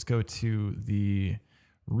 cool. Let's go to the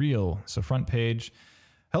reel. So front page.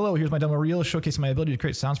 Hello, here's my demo reel showcasing my ability to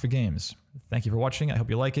create sounds for games. Thank you for watching. I hope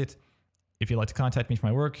you like it. If you'd like to contact me for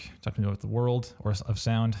my work, talk to me about the world of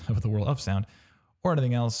sound, or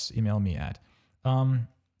anything else, email me at.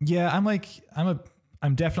 Yeah,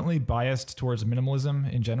 I'm definitely biased towards minimalism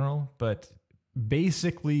in general, but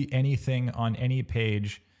basically anything on any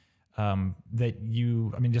page that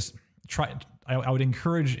you, I mean, just try. I would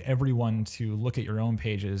encourage everyone to look at your own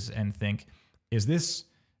pages and think, is this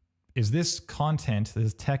content,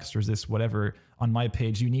 this text, or is this whatever on my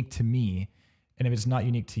page unique to me? And if it's not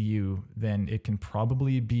unique to you, then it can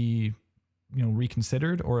probably be, you know,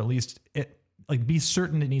 reconsidered, or at least be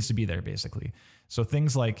certain it needs to be there, basically. So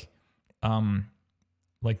things like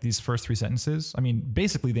these first 3 sentences, I mean,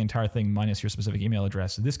 basically the entire thing minus your specific email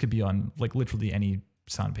address. This could be on like literally any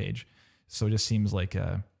sound page. So it just seems like,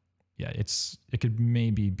 it could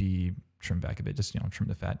maybe be trimmed back a bit, just, you know, trim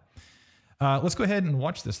the fat. Let's go ahead and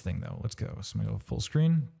watch this thing, though. Let's go. So I'm going to go full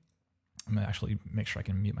screen. I'm going to actually make sure I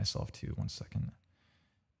can mute myself, too. 1 second.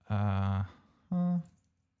 There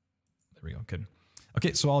we go. Good.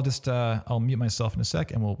 Okay, so I'll mute myself in a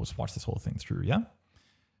sec, and we'll just watch this whole thing through, yeah?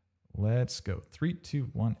 Let's go. 3, 2,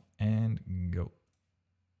 1, and go.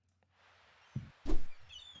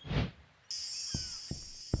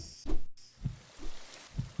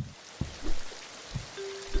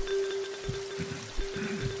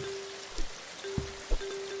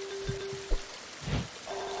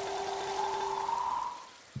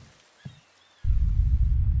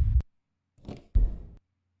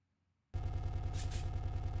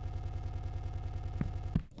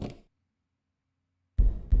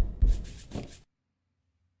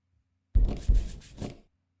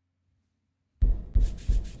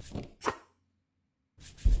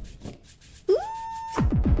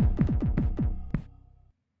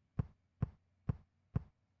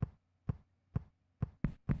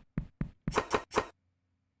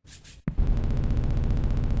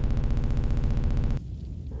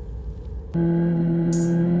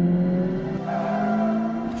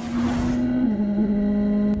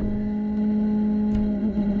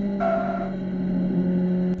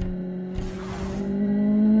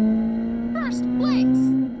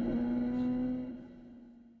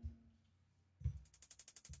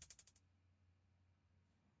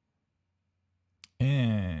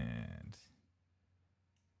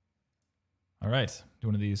 right, do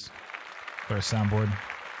one of these for our soundboard.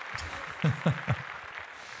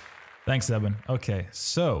 Thanks, Edwin. Okay,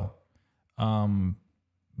 so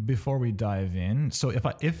before we dive in, so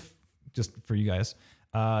if just for you guys,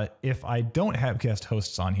 if I don't have guest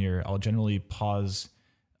hosts on here, I'll generally pause,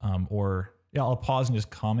 I'll pause and just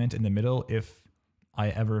comment in the middle if I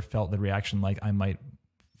ever felt the reaction like I might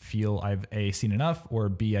feel I've A, seen enough, or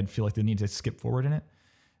B, I'd feel like the need to skip forward in it.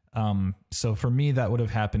 So for me, that would have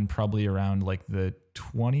happened probably around like the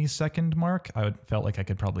 20-second mark. Felt like I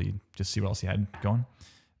could probably just see what else he had going.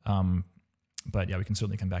 But yeah, we can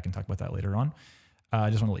certainly come back and talk about that later on. I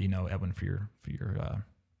just want to let you know, Edwin, for your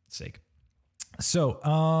sake. So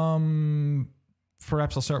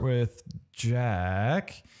perhaps I'll start with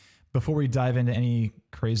Jack. Before we dive into any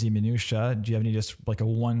crazy minutia, do you have any just like a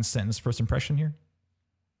 1-sentence first impression here?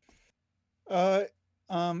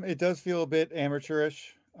 It does feel a bit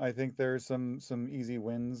amateurish. I think there's some easy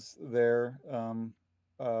wins there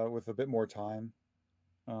with a bit more time.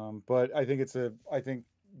 But I think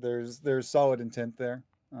there's solid intent there.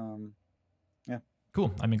 Yeah.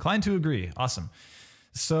 Cool. I'm inclined to agree. Awesome.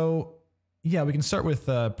 So yeah, we can start with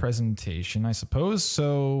presentation, I suppose.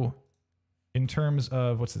 So in terms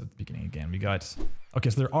of what's at the beginning again, we got, okay,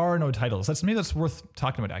 so there are no titles. Maybe that's worth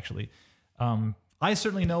talking about actually. I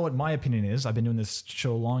certainly know what my opinion is. I've been doing this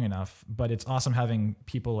show long enough, but it's awesome having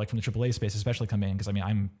people like from the AAA space especially come in, because I mean,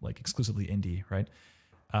 I'm like exclusively indie, right?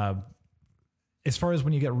 As far as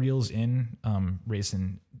when you get reels in,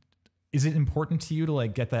 Raison, is it important to you to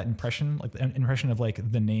like get that impression, like the impression of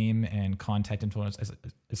like the name and contact info, et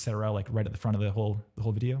cetera, like right at the front of the whole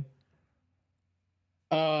video?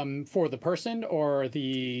 For the person or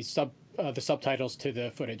the subtitles to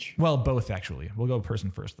the footage? Well, both actually. We'll go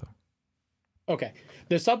person first though. Okay.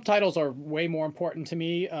 The subtitles are way more important to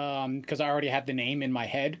me because I already have the name in my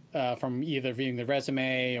head from either viewing the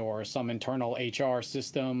resume or some internal HR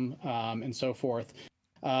system and so forth.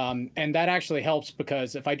 And that actually helps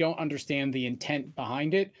because if I don't understand the intent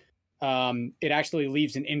behind it, it actually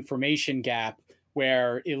leaves an information gap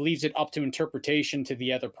where it leaves it up to interpretation to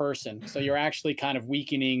the other person. So you're actually kind of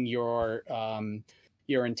weakening your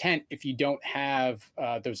intent if you don't have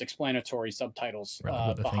those explanatory subtitles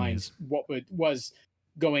behind what was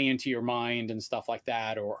going into your mind and stuff like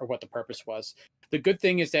that, or what the purpose was. The good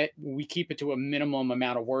thing is that we keep it to a minimum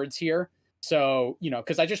amount of words here. So,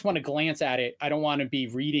 because I just want to glance at it. I don't want to be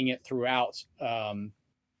reading it throughout. So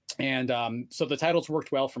the titles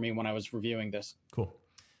worked well for me when I was reviewing this. Cool.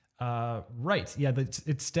 Right. Yeah,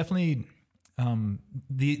 it's definitely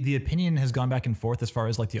the opinion has gone back and forth as far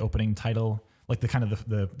as like the opening title, like the kind of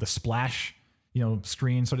the splash,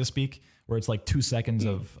 screen, so to speak, where it's like 2 seconds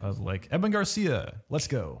of like Edwin Garcia, let's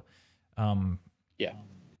go. Yeah.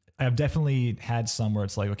 I've definitely had some where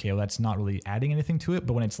it's like, okay, well, that's not really adding anything to it,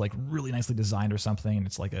 but when it's like really nicely designed or something, and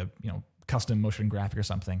it's like a custom motion graphic or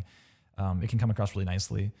something, it can come across really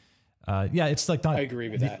nicely. Yeah, it's like not. I agree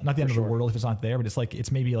with that. Not the end of the world if it's not there, but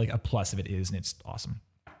it's maybe like a plus if it is, and it's awesome.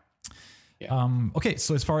 Yeah. Okay,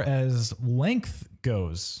 so as far as length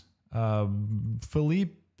goes,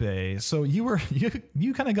 Felipe, so you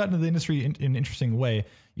kind of got into the industry in an interesting way.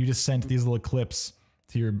 You just sent these little clips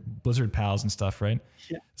to your Blizzard pals and stuff, right?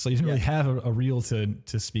 Yeah. So you didn't really have a reel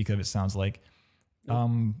to speak of, it sounds like.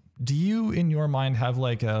 Do you, in your mind, have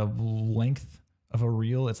like a length of a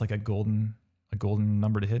reel? It's like a golden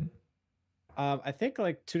number to hit? I think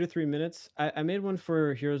like 2 to 3 minutes. I made one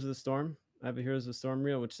for Heroes of the Storm. I have a Heroes of the Storm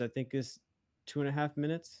reel, which I think is 2.5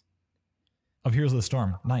 minutes. Of Heroes of the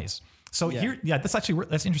Storm. Nice. So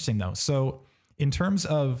that's interesting though. So in terms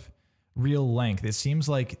of reel length, it seems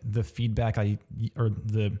like the feedback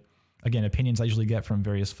opinions I usually get from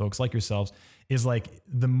various folks like yourselves is like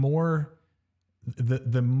the more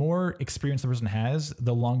experience the person has,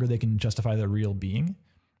 the longer they can justify their reel being.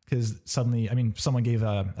 Because suddenly, someone gave,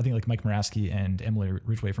 I think like Mike Moraski and Emily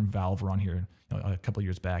Ridgway from Valve were on here a couple of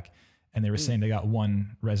years back, and they were saying they got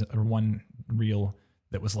one reel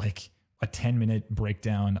that was like a 10-minute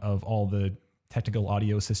breakdown of all the technical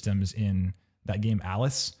audio systems in that game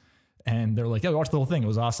Alice. And they're like, yeah, we watched the whole thing. It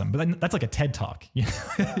was awesome. But then that's like a TED talk.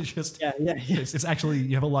 It's just, it's actually,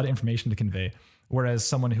 you have a lot of information to convey. Whereas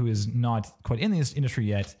someone who is not quite in this industry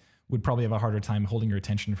yet would probably have a harder time holding your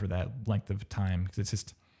attention for that length of time. Because it's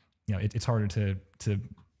just, it's harder to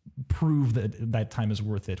prove that time is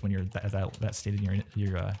worth it when you're at that state in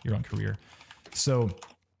your own career. So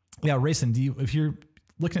yeah, Raison, if you're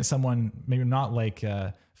looking at someone, maybe not like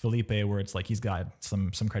Felipe, where it's like he's got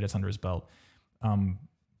some credits under his belt,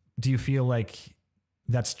 do you feel like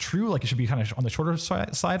that's true? Like it should be kind of on the shorter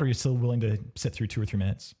side, or are you still willing to sit through 2 or 3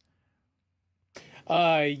 minutes?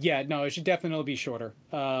 Yeah, no, it should definitely be shorter.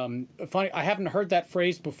 Funny, I haven't heard that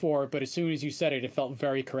phrase before, but as soon as you said it, it felt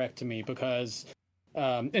very correct to me because,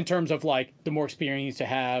 in terms of like the more experience you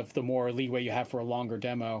have, the more leeway you have for a longer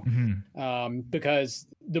demo. Because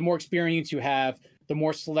the more experience you have, the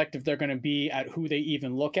more selective they're going to be at who they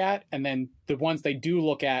even look at, and then the ones they do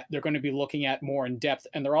look at, they're going to be looking at more in depth,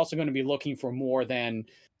 and they're also going to be looking for more than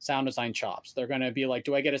sound design chops. They're going to be like,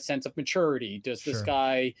 do I get a sense of maturity? Does this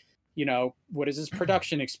guy, you know, what is his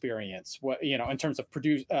production experience? What, you know, in terms of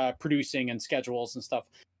producing and schedules and stuff.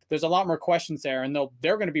 There's a lot more questions there, and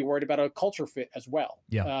they're going to be worried about a culture fit as well.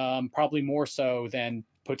 Yeah. Probably more so than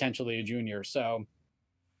potentially a junior. So,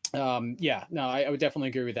 yeah, no, I would definitely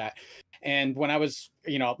agree with that. And when I was,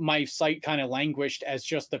 you know, my site kind of languished as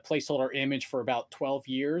just a placeholder image for about 12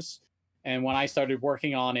 years. And when I started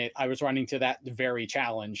working on it, I was running to that very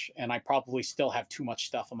challenge, and I probably still have too much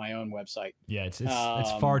stuff on my own website. Yeah, it's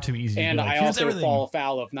far too easy. And to be like, I also everything. fall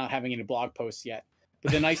foul of not having any blog posts yet.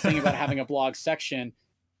 But the nice thing about having a blog section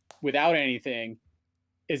without anything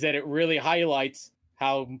is that it really highlights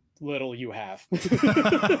how little you have.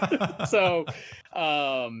 So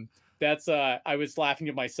that's I was laughing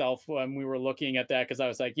to myself when we were looking at that, because I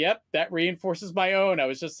was like, yep, that reinforces my own. I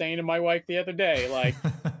was just saying to my wife the other day, like,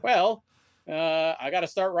 well, I got to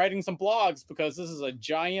start writing some blogs because this is a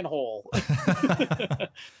giant hole.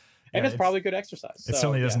 And it's probably good exercise. It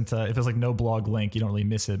certainly doesn't. If there's like no blog link, you don't really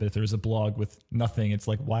miss it. But if there's a blog with nothing, it's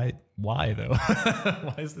like, why though?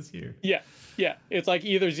 Why is this here? Yeah. Yeah. It's like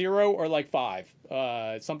either 0 or like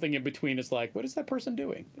 5. Something in between is like, what is that person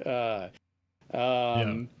doing? So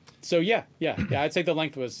yeah. I'd say the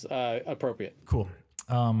length was appropriate. Cool.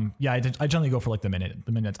 Yeah, I generally go for like the minute.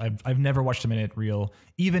 I've never watched a minute reel,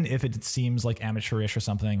 even if it seems like amateurish or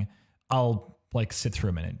something. I'll like sit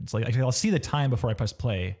through a minute. It's like I'll see the time before I press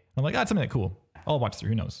play. I'm like, it's a minute, cool. I'll watch through.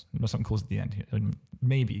 Who knows? Something cool at the end.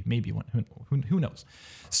 Maybe one. Who knows?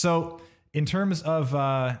 So in terms of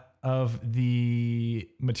the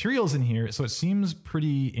materials in here, so it seems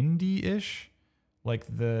pretty indie-ish, like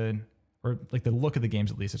the look of the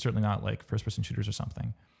games at least. It's certainly not like first-person shooters or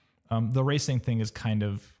something. The racing thing is kind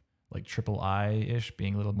of like AAA-ish,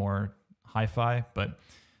 being a little more hi-fi, but.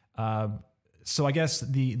 So I guess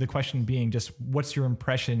the question being just, what's your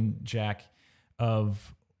impression, Jack,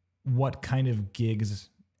 of what kind of gigs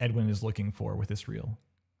Edwin is looking for with this reel?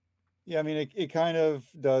 Yeah, I mean, it kind of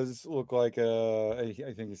does look like I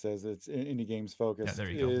think he says it's indie games focused. Yeah,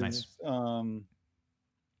 there you go. Nice.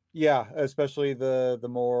 Yeah, especially the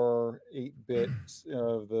more 8-bit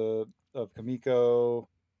of Kamiko,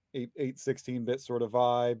 16-bit sort of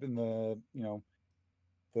vibe, and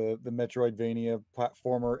the Metroidvania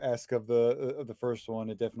platformer-esque of the first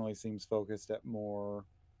one. It definitely seems focused at more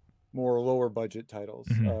lower budget titles,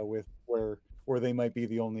 with where they might be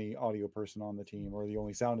the only audio person on the team, or the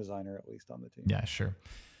only sound designer at least on the team. Yeah, sure.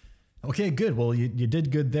 Okay, good. Well, you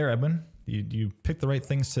did good there, Edwin. You picked the right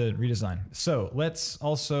things to redesign. So let's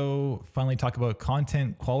also finally talk about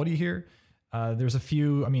content quality here. There's a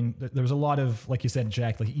few. I mean, there's a lot of, like you said,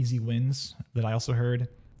 Jack, like easy wins that I also heard.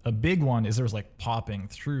 A big one is there's like popping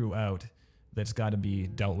throughout that's got to be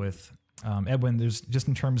dealt with. Edwin, there's just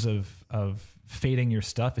in terms of fading your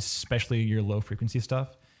stuff, especially your low frequency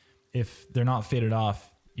stuff. If they're not faded off,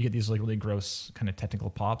 you get these like really gross kind of technical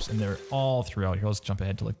pops, and they're all throughout. Here, let's jump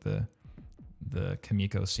ahead to like the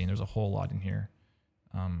Kamiko scene. There's a whole lot in here.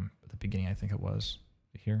 At the beginning, I think it was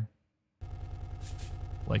here.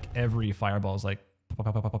 Like every fireball is like pop,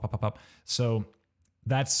 pop, pop, pop, pop, pop, pop. So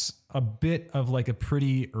that's a bit of like a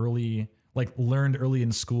pretty early, like learned early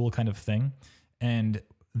in school kind of thing. And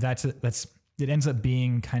it ends up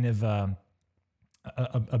being kind of a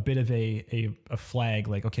bit of a flag,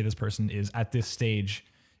 like, okay, this person is at this stage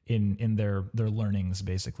in their learnings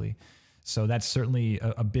basically. So that's certainly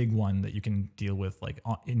a big one that you can deal with like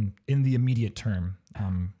in the immediate term.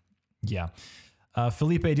 Yeah.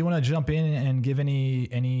 Felipe, do you want to jump in and give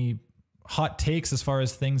any hot takes as far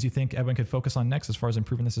as things you think Edwin could focus on next as far as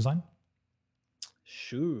improving this design?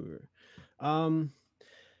 Sure.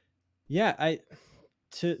 Yeah,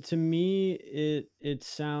 to me it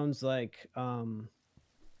sounds like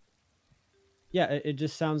it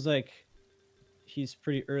just sounds like he's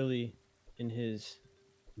pretty early in his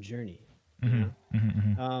journey.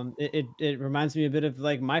 It reminds me a bit of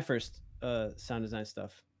like my first sound design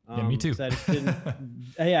stuff. Yeah, me too.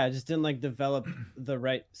 I just didn't like develop the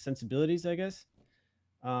right sensibilities, I guess.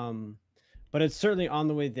 But it's certainly on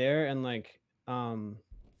the way there, and like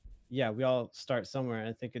we all start somewhere.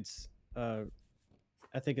 I think it's a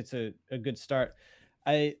good start.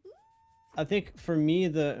 I think for me,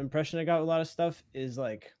 the impression I got with a lot of stuff is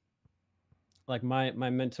like my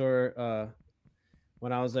mentor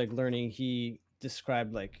when I was like learning, he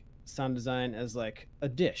described like sound design as like a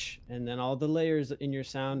dish, and then all the layers in your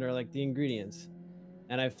sound are like the ingredients.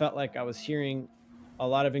 And I felt like I was hearing a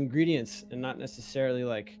lot of ingredients and not necessarily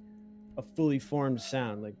like a fully formed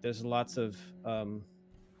sound. Like there's lots of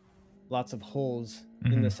holes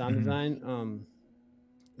in the sound design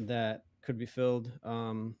that could be filled.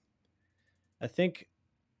 I think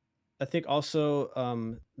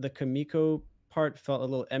also the Kamiko part felt a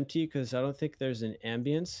little empty because I don't think there's an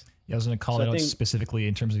ambience. Yeah, I was going to call So it I out think- specifically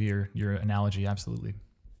in terms of your analogy. Absolutely.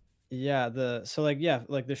 Yeah,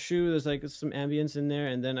 like the shoe, there's like some ambience in there,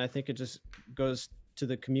 and then I think it just goes to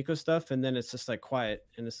the Kamiko stuff, and then it's just like quiet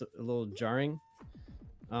and it's a little jarring.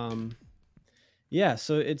 Yeah,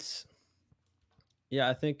 so it's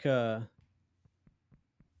I think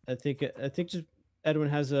just Edwin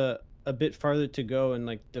has a bit farther to go in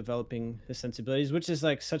like developing his sensibilities, which is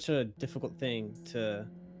like such a difficult thing to,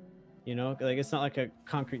 like it's not like a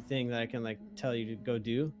concrete thing that I can like tell you to go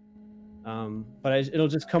do. But it'll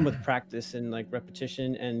just come with practice and like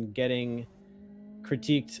repetition and getting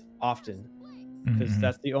critiqued often, because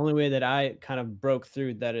that's the only way that I kind of broke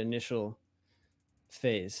through that initial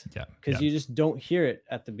phase. Yeah. Because you just don't hear it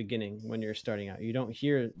at the beginning when you're starting out. You don't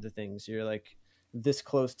hear the things. You're like this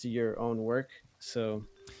close to your own work. So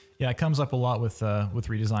yeah, it comes up a lot with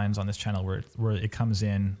redesigns on this channel where it comes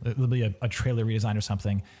in. It'll be a trailer redesign or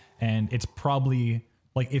something, and it's probably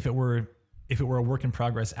like if it were a work in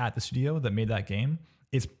progress at the studio that made that game,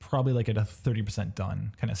 it's probably like at a 30%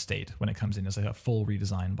 done kind of state when it comes in as like a full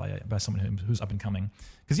redesign by someone who's up and coming.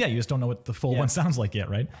 Because you just don't know what the full one sounds like yet,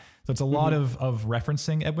 right? So it's a lot of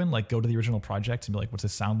referencing, Edwin, like go to the original project and be like, what's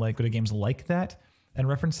this sound like? Go to games like that and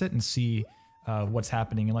reference it and see what's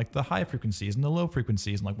happening in like the high frequencies and the low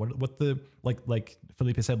frequencies and like what the like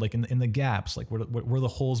Felipe said, like in the gaps, like where the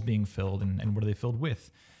holes being filled and what are they filled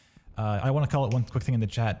with. I want to call it one quick thing in the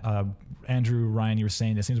chat. Andrew, Ryan, you were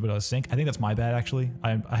saying it seems a bit out of sync. I think that's my bad, actually.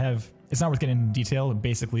 I have, it's not worth getting into detail, but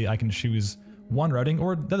basically I can choose one routing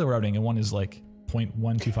or the other routing, and one is like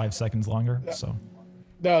 0.125 seconds longer. So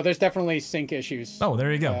No, there's definitely sync issues. Oh,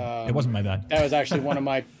 there you go. It wasn't my bad. That was actually one of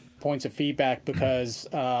my points of feedback, because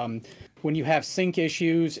when you have sync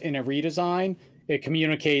issues in a redesign, it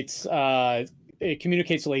communicates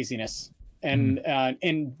laziness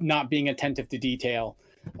and not being attentive to detail.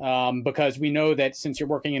 Because we know that since you're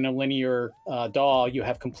working in a linear DAW, you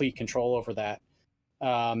have complete control over that.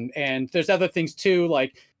 And there's other things too,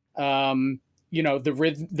 like the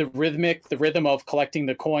rhythm of collecting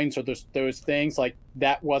the coins or those things, like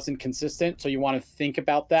that wasn't consistent. So you want to think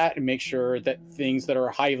about that and make sure that things that are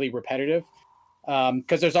highly repetitive,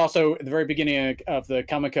 because there's also at the very beginning of the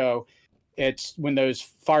Kamiko, it's when those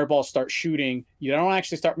fireballs start shooting, you don't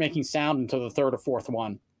actually start making sound until the third or fourth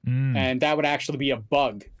one. And that would actually be a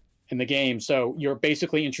bug in the game. So you're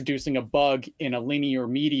basically introducing a bug in a linear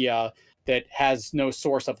media that has no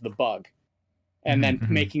source of the bug, and then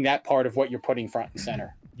making that part of what you're putting front and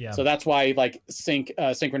center. Yeah. So that's why like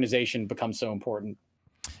synchronization becomes so important.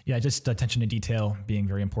 Yeah, just attention to detail being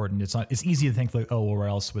very important. It's easy to think like, oh, well, where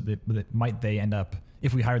else might they end up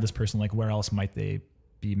if we hired this person? Like, where else might they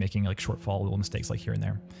be making like shortfall little mistakes like here and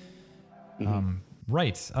there?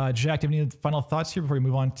 Right. Jack, do you have any final thoughts here before we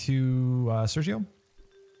move on to Sergio?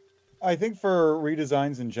 I think for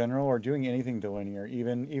redesigns in general, or doing anything to linear,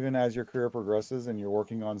 even as your career progresses and you're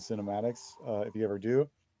working on cinematics, if you ever do,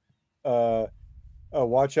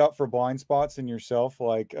 watch out for blind spots in yourself.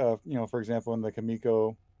 Like, for example, in the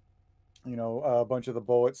Kamiko, a bunch of the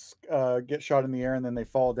bullets get shot in the air and then they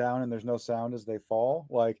fall down and there's no sound as they fall.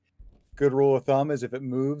 Like, good rule of thumb is if it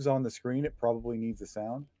moves on the screen, it probably needs a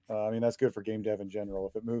sound. That's good for game dev in general.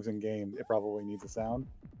 If it moves in game, it probably needs a sound.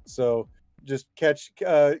 So just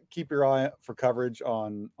keep your eye out for coverage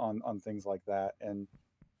on things like that. And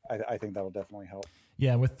I think that'll definitely help.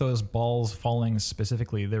 Yeah, with those balls falling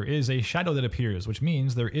specifically, there is a shadow that appears, which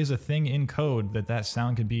means there is a thing in code that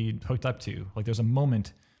sound could be hooked up to. Like there's a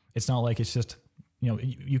moment. It's not like it's just,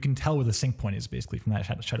 you can tell where the sync point is basically from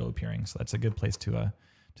that shadow appearing. So that's a good place to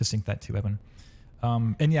sync that to, Edwin.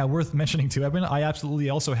 And yeah, worth mentioning too, Edwin, I absolutely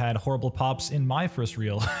also had horrible pops in my first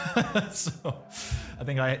reel. So I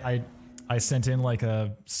think I sent in like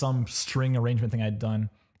some string arrangement thing I'd done,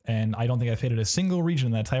 and I don't think I faded a single region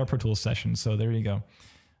in that entire Pro Tools session. So there you go.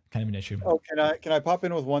 Kind of an issue. Oh, can I pop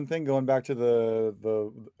in with one thing going back to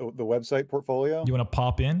the website portfolio? You want to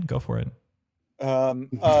pop in? Go for it.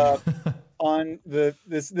 On this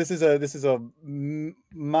is a minute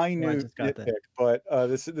nitpick, but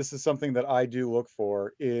this is something that I do look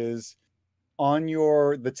for, is on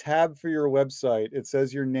the tab for your website. It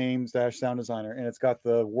says your name /sound designer, and it's got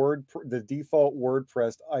the default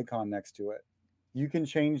WordPress icon next to it. you can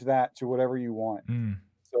change that to whatever you want. Mm.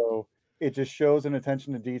 So it just shows an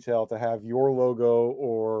attention to detail to have your logo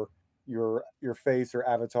or your face or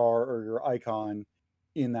avatar or your icon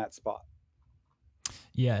in that spot.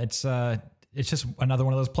 Yeah, it's just another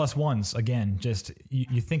one of those plus ones. Again, just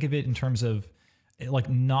you think of it in terms of like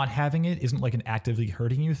not having it isn't like an actively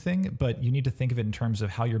hurting you thing, but you need to think of it in terms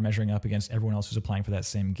of how you're measuring up against everyone else who's applying for that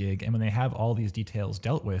same gig. And when they have all these details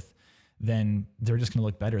dealt with, then they're just going to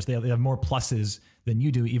look better. So they have more pluses than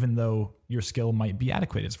you do, even though your skill might be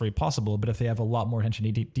adequate. It's very possible. But if they have a lot more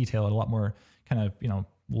attention to detail and a lot more kind of, you know,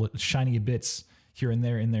 shiny bits here and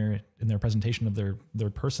there in their presentation of their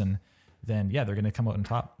person, then yeah, they're going to come out on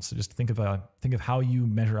top. So just think of how you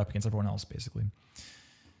measure up against everyone else, basically.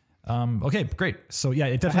 Okay, great. So yeah,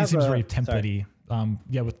 it definitely seems very templatey.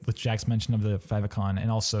 Yeah, with Jack's mention of the favicon,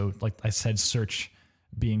 and also like I said, search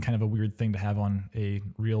being kind of a weird thing to have on a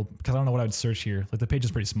real, because I don't know what I would search here. Like the page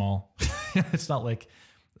is pretty small. It's not like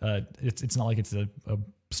it's not like it's a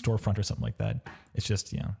storefront or something like that. It's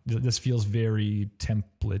just, you know, this feels very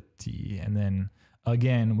templatey. And then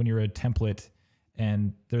again, when you're a template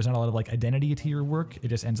and there's not a lot of like identity to your work, it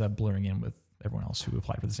just ends up blurring in with everyone else who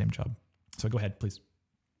applied for the same job. So go ahead, please.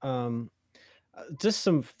 Just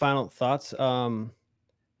some final thoughts.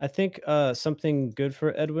 I think something good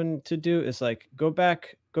for Edwin to do is like go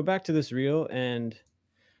back to this reel and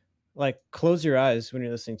like close your eyes when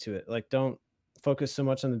you're listening to it. Like don't focus so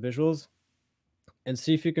much on the visuals and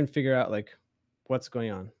see if you can figure out like what's going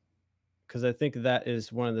on. Because I think that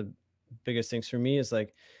is one of the biggest things for me is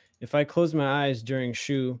like if I close my eyes during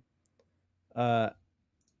Shu, like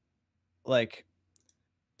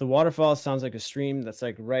the waterfall sounds like a stream that's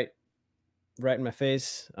like right in my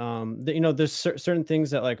face. You know, there's certain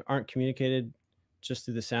things that like aren't communicated just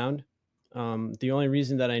through the sound. The only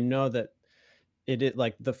reason that I know that it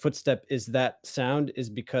like the footstep is that sound is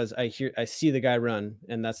because I see the guy run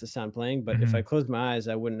and that's the sound playing. But if I close my eyes,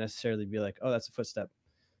 I wouldn't necessarily be like, oh, that's a footstep.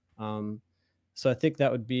 So I think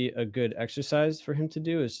that would be a good exercise for him to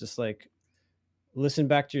do, is just like listen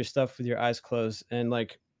back to your stuff with your eyes closed and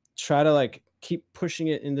like try to like keep pushing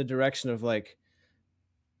it in the direction of like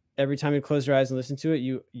every time you close your eyes and listen to it,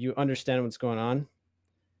 you understand what's going on.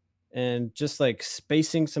 And just like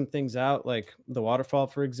spacing some things out, like the waterfall,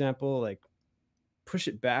 for example, like push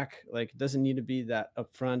it back. Like it doesn't need to be that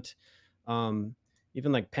upfront.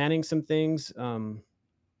 Even like panning some things in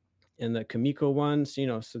the Kamiko ones, you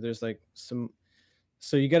know, so there's like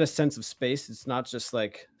so you get a sense of space. It's not just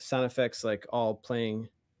like sound effects like all playing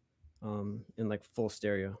in like full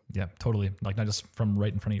stereo. Yeah, totally. Like not just from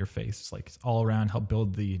right in front of your face. It's like it's all around, help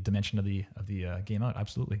build the dimension of the game out.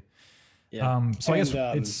 Absolutely. Yeah. So I guess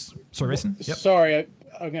it's sorry, Raison? Yep. Sorry,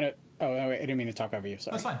 I'm gonna. Oh, I didn't mean to talk over you.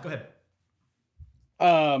 Sorry. That's fine. Go ahead.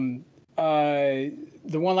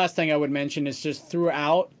 The one last thing I would mention is just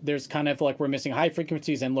throughout, there's kind of like we're missing high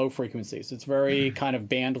frequencies and low frequencies. It's very kind of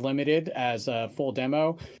band limited as a full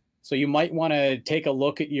demo. So you might want to take a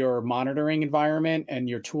look at your monitoring environment and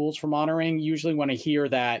your tools for monitoring. Usually when I hear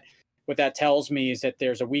that, what that tells me is that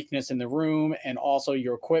there's a weakness in the room and also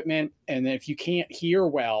your equipment. And if you can't hear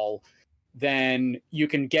well, then you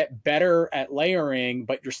can get better at layering,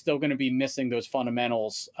 but you're still going to be missing those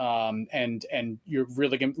fundamentals. And you're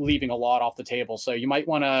really leaving a lot off the table. So you might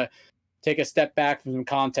want to take a step back from some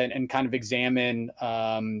content and kind of examine,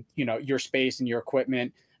 you know, your space and your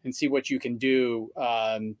equipment and see what you can do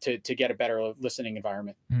to get a better listening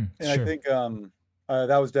environment. And sure. I think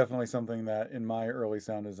that was definitely something that in my early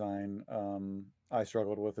sound design, I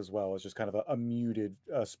struggled with as well. It's just kind of a muted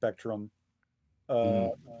spectrum.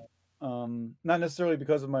 Not necessarily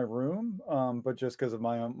because of my room, but just because of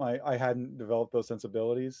I hadn't developed those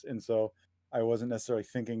sensibilities. And so I wasn't necessarily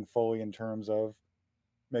thinking fully in terms of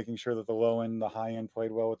making sure that the low end, the high end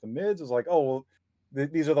played well with the mids. It was like, oh, well,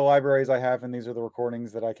 these are the libraries I have and these are the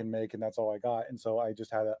recordings that I can make and that's all I got. And so I just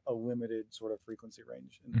had a limited sort of frequency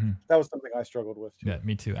range. And that was something I struggled with too. Yeah,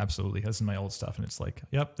 me too. Absolutely. This is my old stuff. And it's like,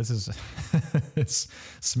 yep, this is, it's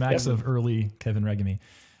smacks of early Kevin Regami.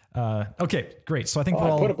 Okay, great. So I think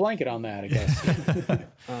we'll put a blanket on that, I guess.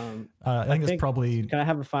 I think it's probably. Can I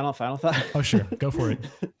have a final thought? Oh, sure. Go for it.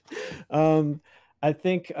 I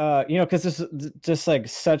think, you know, because this is just like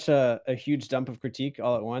such a huge dump of critique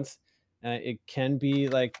all at once. It can be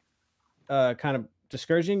like kind of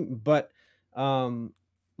discouraging, but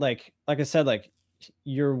like I said, like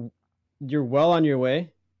you're well on your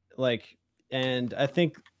way. Like, and I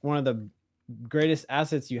think one of the greatest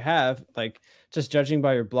assets you have, like just judging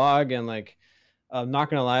by your blog and like I'm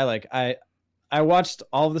not gonna lie, like I watched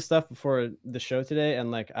all of the stuff before the show today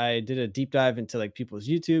and like I did a deep dive into like people's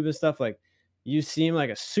YouTube and stuff. Like you seem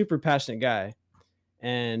like a super passionate guy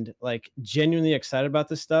and like genuinely excited about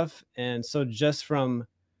this stuff. And so just from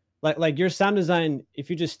like your sound design, if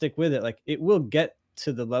you just stick with it, like it will get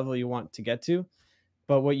to the level you want to get to.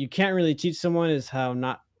 But what you can't really teach someone is how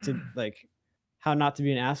not to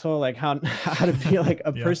be an asshole, like how to be like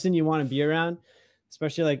a person you want to be around,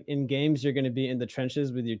 especially like in games, you're going to be in the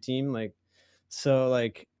trenches with your team. Like, so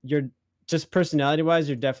like you're just personality wise,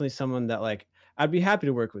 you're definitely someone that like I'd be happy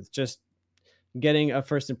to work with, just getting a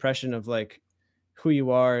first impression of like who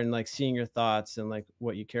you are and like seeing your thoughts and like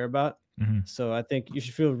what you care about. So I think you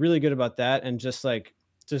should feel really good about that, and just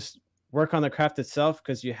work on the craft itself,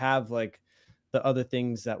 because you have like the other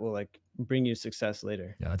things that will like bring you success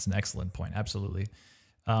later. Yeah, that's an excellent point. Absolutely.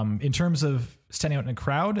 In terms of standing out in a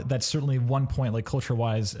crowd, that's certainly one point, like culture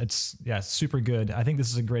wise, it's super good. I think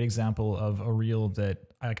this is a great example of a reel that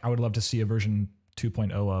I would love to see a version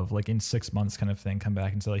 2.0 of, like in 6 months kind of thing, come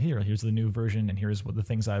back and say like, here's the new version, and here's what the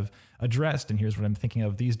things I've addressed, and here's what I'm thinking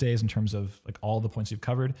of these days in terms of like all the points you've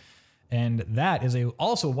covered. And that is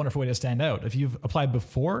also a wonderful way to stand out. If you've applied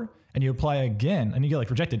before and you apply again and you get like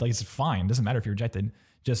rejected, like it's fine. Doesn't matter if you're rejected.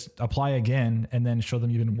 Just apply again and then show them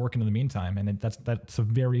you've been working in the meantime. And that's a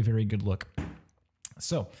very, very good look.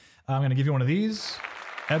 So I'm going to give you one of these.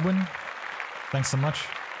 Edwin, thanks so much.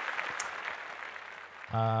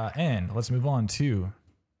 And let's move on to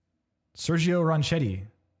Sergio Ronchetti,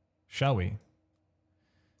 shall we?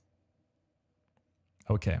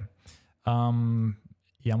 Okay.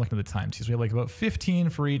 Yeah, I'm looking at the time too. So we have like about 15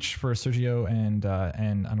 for each for Sergio and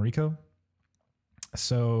Enrico.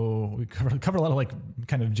 So we covered a lot of like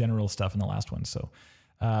kind of general stuff in the last one. So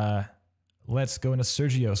let's go into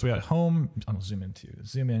Sergio. So we got home. I'll zoom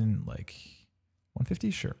in like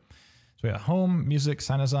 150, sure. So we got home, music,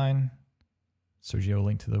 sound design. Sergio,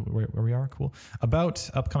 link to the where we are. Cool. About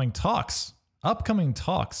upcoming talks. Upcoming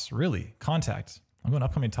talks, really. Contact. I'm going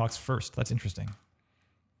upcoming talks first. That's interesting.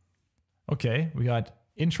 Okay, we got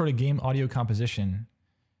intro to game audio composition,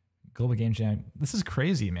 global game jam. This is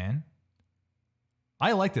crazy, man.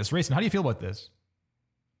 I like this. Raison, how do you feel about this?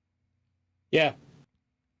 Yeah.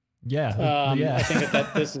 I think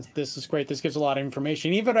that this is great. This gives a lot of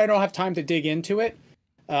information. Even if I don't have time to dig into it,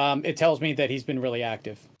 it tells me that he's been really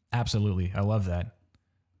active. Absolutely. I love that.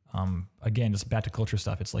 Again, just back to culture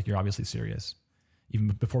stuff. It's like you're obviously serious, even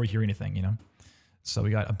before we hear anything, you know? So we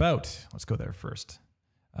got about, let's go there first.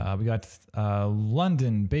 We got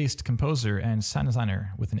London-based composer and sound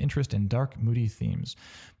designer with an interest in dark, moody themes.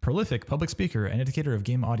 Prolific public speaker and educator of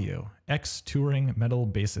game audio. Ex-touring metal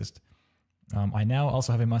bassist. I now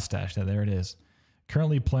also have a mustache. There it is.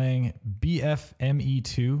 Currently playing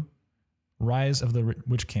BFME2, Rise of the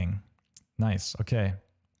Witch King. Nice. Okay.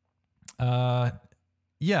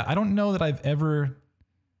 Yeah, I don't know that I've ever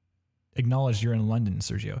acknowledged you're in London,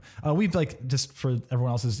 Sergio. We've like, just for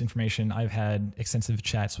everyone else's information, I've had extensive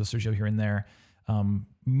chats with Sergio here and there,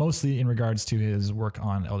 mostly in regards to his work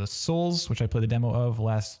on Eldest Souls, which I played the demo of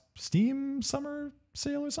last Steam summer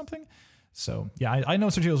sale or something. So yeah, I know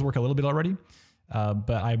Sergio's work a little bit already,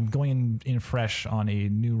 but I'm going in fresh on a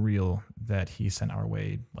new reel that he sent our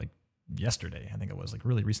way like yesterday. I think it was like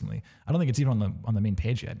really recently. I don't think it's even on the main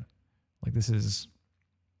page yet. Like this is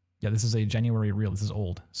a January reel. This is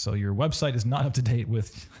old. So your website is not up to date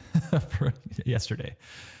with for yesterday.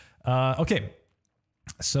 Okay.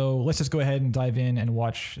 So let's just go ahead and dive in and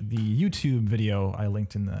watch the YouTube video I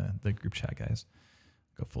linked in the group chat, guys.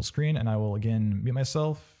 Go full screen and I will again mute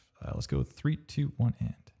myself. Let's go 3, 2, 1,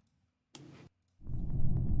 and.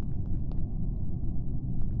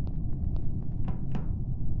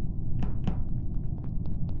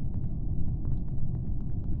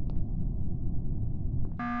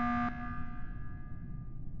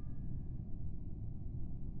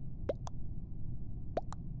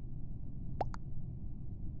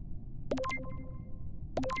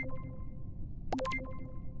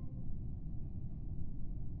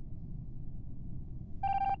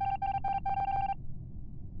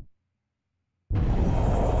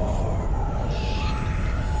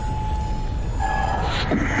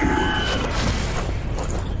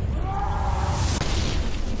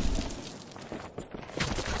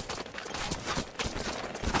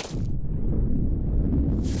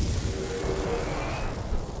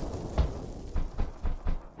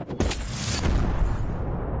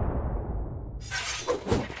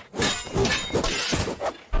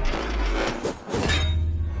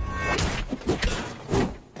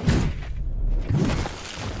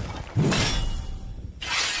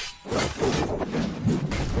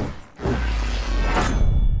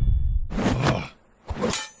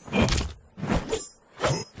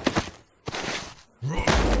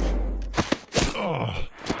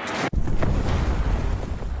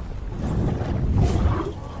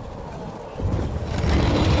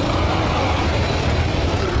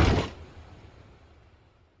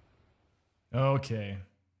 Okay.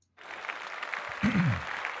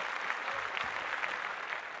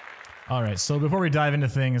 All right, so before we dive into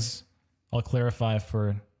things, I'll clarify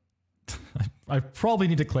for... I probably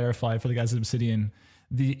need to clarify for the guys at Obsidian.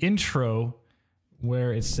 The intro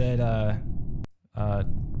where it said,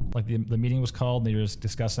 like the meeting was called, they were just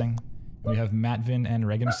discussing. We have Matvin and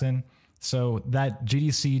Regimson. So that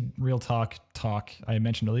GDC Real Talk I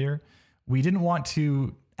mentioned earlier, we didn't want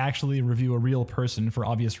to actually review a real person for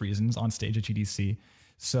obvious reasons on stage at GDC.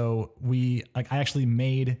 So I actually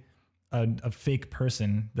made a fake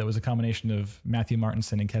person that was a combination of Matthew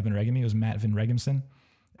Martinson and Kevin Regimi. It was Matvin Regimson.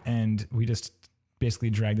 And we just basically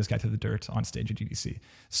dragged this guy to the dirt on stage at GDC.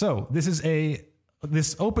 So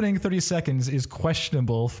this opening 30 seconds is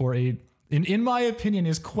questionable for in my opinion,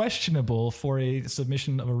 is questionable for a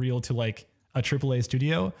submission of a reel to like a AAA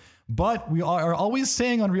studio. But we are always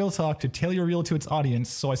saying on Real Talk to tailor your reel to its audience.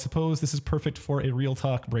 So I suppose this is perfect for a Real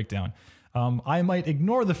Talk breakdown. I might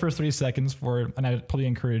ignore the first 30 seconds and I'd probably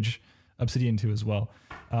encourage Obsidian to as well.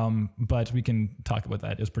 But we can talk about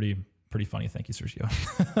that. It was pretty funny. Thank you, Sergio.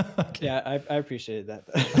 Okay. Yeah, I appreciated that.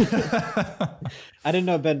 I didn't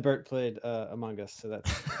know Ben Burt played Among Us, so that's...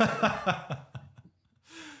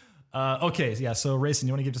 Okay, yeah, so Raison,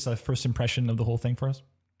 you want to give us a first impression of the whole thing for us?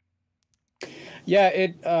 Yeah,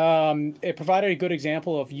 it provided a good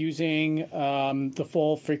example of using the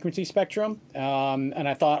full frequency spectrum, and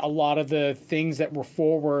I thought a lot of the things that were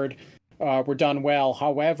forward were done well.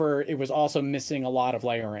 However, it was also missing a lot of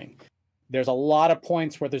layering. There's a lot of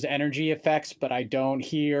points where there's energy effects, but I don't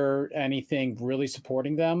hear anything really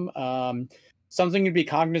supporting them. Something to be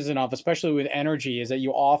cognizant of, especially with energy, is that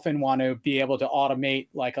you often want to be able to automate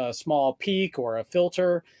like a small peak or a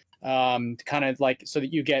filter, kind of like so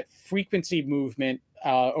that you get frequency movement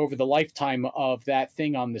over the lifetime of that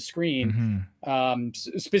thing on the screen.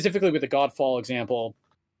 Specifically with the Godfall example.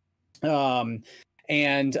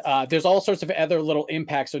 And there's all sorts of other little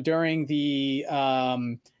impacts. So during the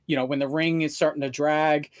when the ring is starting to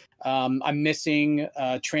drag, I'm missing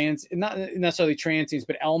not necessarily transients,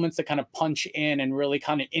 but elements that kind of punch in and really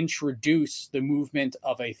kind of introduce the movement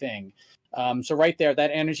of a thing. So right there,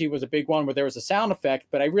 that energy was a big one where there was a sound effect,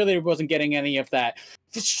 but I really wasn't getting any of that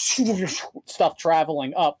stuff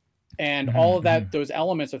traveling up and all of that, those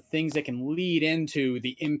elements of things that can lead into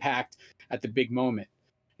the impact at the big moment.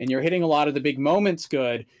 And you're hitting a lot of the big moments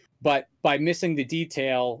good, but by missing the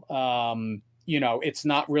detail, it's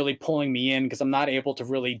not really pulling me in because I'm not able to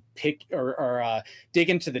really pick or dig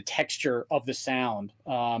into the texture of the sound.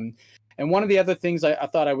 And one of the other things I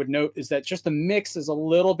thought I would note is that just the mix is a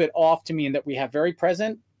little bit off to me in that we have very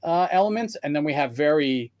present elements and then we have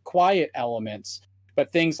very quiet elements.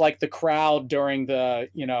 But things like the crowd during the, I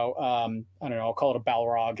don't know, I'll call it a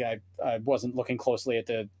Balrog. I wasn't looking closely at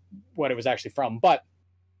what it was actually from, but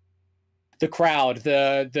the crowd,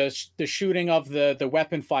 the shooting of the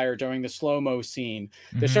weapon fire during the slow-mo scene.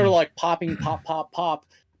 They're sort of like popping, pop, pop, pop.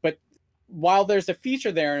 But while there's a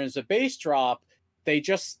feature there and there's a bass drop, they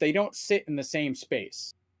don't sit in the same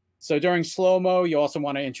space. So during slow-mo, you also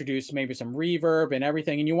want to introduce maybe some reverb and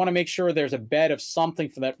everything. And you want to make sure there's a bed of something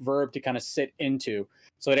for that verb to kind of sit into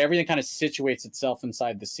so that everything kind of situates itself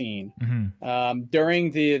inside the scene. During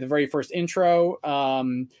the very first intro,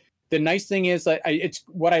 the nice thing is that it's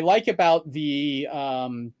what I like about the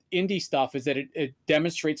indie stuff is that it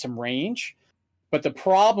demonstrates some range. But the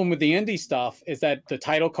problem with the indie stuff is that the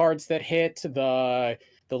title cards that hit, the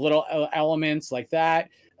little elements like that,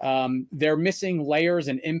 they're missing layers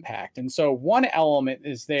and impact. And so one element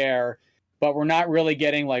is there, but we're not really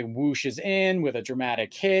getting like whooshes in with a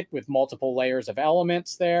dramatic hit with multiple layers of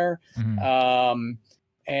elements there. Yeah,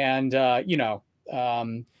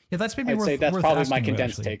 that's maybe I'd say that's probably my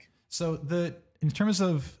condensed take. So in terms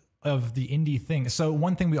of the indie thing, so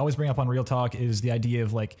one thing we always bring up on Real Talk is the idea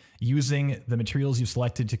of like using the materials you've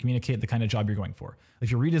selected to communicate the kind of job you're going for. If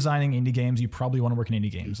you're redesigning indie games, you probably want to work in indie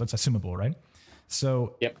games. That's assumable, right?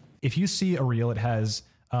 So if you see a reel, it has,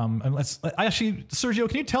 Sergio,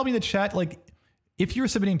 can you tell me in the chat, like if you're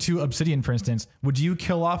submitting to Obsidian, for instance, would you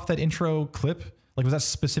kill off that intro clip? Like, was that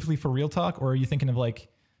specifically for Real Talk, or are you thinking of like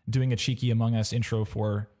doing a cheeky Among Us intro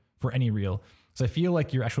for any reel? So I feel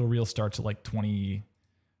like your actual reel starts at like 28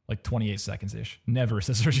 seconds ish. Never,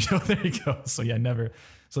 says Sergio. There you go. So yeah, never.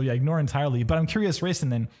 So yeah, ignore entirely. But I'm curious, Raison,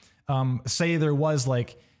 then, say there was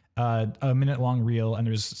like a minute long reel and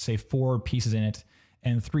there's say 4 pieces in it,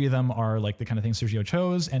 and 3 of them are like the kind of thing Sergio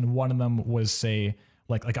chose, and one of them was say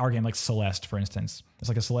like our game, like Celeste, for instance. It's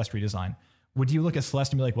like a Celeste redesign. Would you look at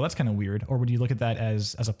Celeste and be like, well, that's kind of weird, or would you look at that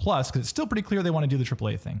as a plus because it's still pretty clear they want to do the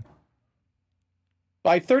AAA thing?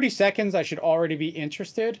 By 30 seconds, I should already be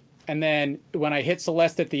interested. And then when I hit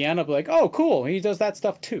Celeste at the end, I'll be like, oh, cool, he does that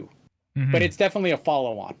stuff too. But it's definitely a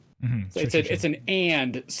follow-on. It's an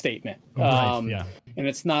and statement. Right, and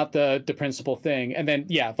it's not the principal thing. And then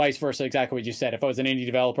vice versa, exactly what you said. If I was an indie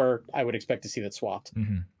developer, I would expect to see that swapped.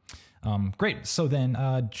 Great. So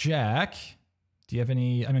then, Jack, do you have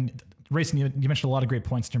any? I mean, Raison, you mentioned a lot of great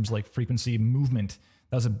points in terms of like frequency, movement.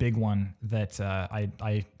 That was a big one that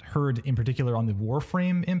I heard in particular on the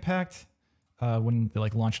Warframe impact when they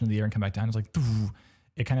like launch into the air and come back down. It's like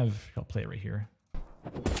it kind of. I'll play it right here.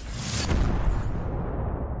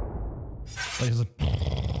 Like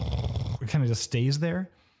it kind of just stays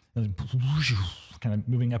there, and kind of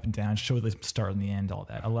moving up and down, show the start and the end, all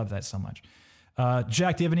that. I love that so much.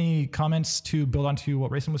 Jack, do you have any comments to build onto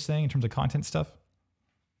what Raison was saying in terms of content stuff?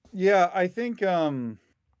 Yeah, I think the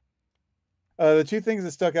two things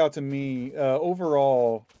that stuck out to me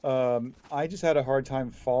overall, I just had a hard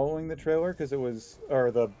time following the trailer because it was,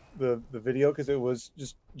 or the video, because it was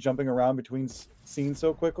just jumping around between scenes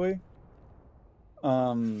so quickly.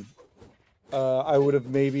 I would have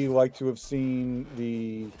maybe liked to have seen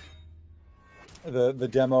the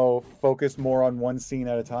demo focus more on one scene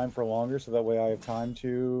at a time for longer, so that way I have time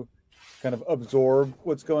to kind of absorb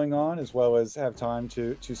what's going on, as well as have time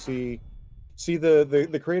to see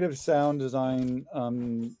the creative sound design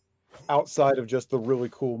outside of just the really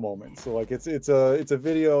cool moments. So like it's a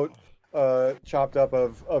video chopped up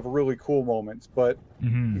of really cool moments, but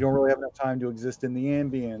you don't really have enough time to exist in the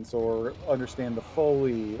ambience or understand the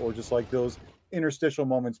Foley or just like those interstitial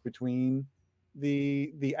moments between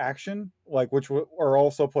the action, like which are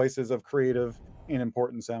also places of creative and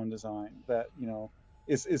important sound design that, you know,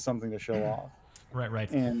 is something to show off.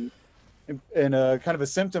 Right. And kind of a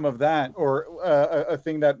symptom of that, or a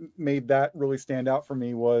thing that made that really stand out for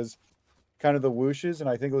me, was kind of the whooshes. And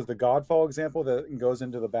I think it was the Godfall example that goes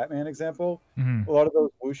into the Batman example. A lot of those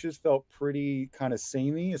whooshes felt pretty kind of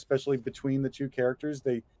samey, especially between the two characters.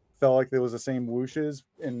 They felt like there was the same whooshes,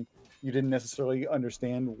 and you didn't necessarily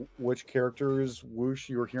understand which character's whoosh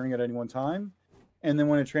you were hearing at any one time. And then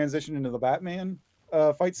when it transitioned into the Batman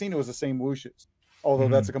fight scene, it was the same whooshes. Although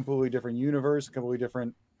that's a completely different universe, a completely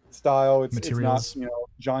different style. It's not, you know,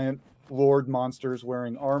 giant lord monsters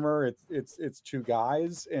wearing armor. It's two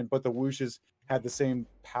guys, but the whooshes had the same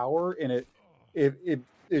power, and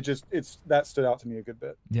that stood out to me a good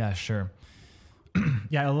bit. Yeah, sure.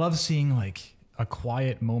 Yeah, I love seeing like a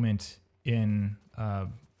quiet moment in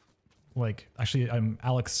like actually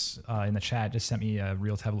Alex in the chat just sent me a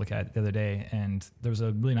reel to have a look at the other day, and there was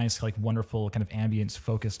a really nice, like, wonderful kind of ambience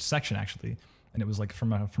focused section actually, and it was like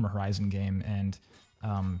from a Horizon game, and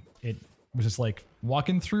it was just like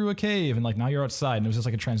walking through a cave and like now you're outside, and it was just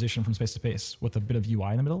like a transition from space to space with a bit of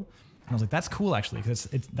UI in the middle. And I was like, that's cool actually, because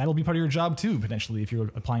that'll be part of your job too potentially if you're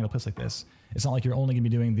applying to a place like this. It's not like you're only gonna be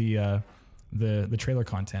doing the trailer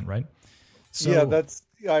content, right? So yeah, that's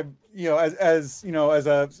as you know,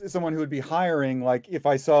 as someone who would be hiring, like if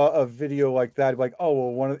I saw a video like that, like,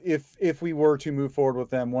 oh well, if we were to move forward with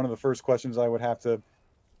them, one of the first questions I would have to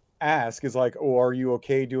ask is like, oh, are you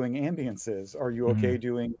okay doing ambiences? Are you okay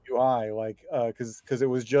doing UI? Like, because it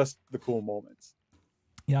was just the cool moments.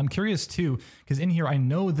 Yeah, I'm curious too, because in here I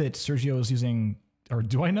know that Sergio is using, or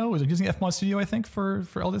do I know, is he using FMod Studio, I think, for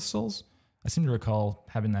Eldest Souls? I seem to recall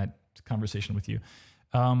having that conversation with you.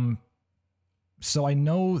 So I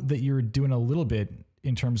know that you're doing a little bit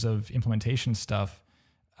in terms of implementation stuff.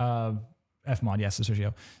 FMod, yes,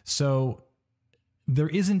 Sergio. So there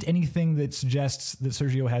isn't anything that suggests that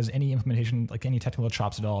Sergio has any implementation, like any technical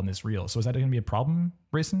chops at all in this reel. So is that going to be a problem,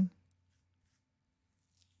 Raison?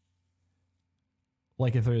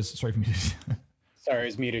 Like if there's, sorry for me. Sorry, I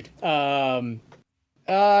was muted. Yeah,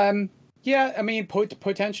 I mean,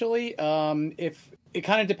 potentially. If it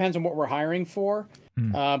kind of depends on what we're hiring for.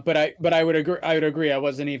 But I would agree. I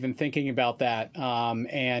wasn't even thinking about that.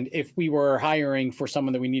 And if we were hiring for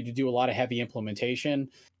someone that we need to do a lot of heavy implementation,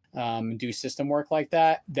 do system work like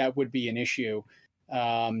that, that would be an issue.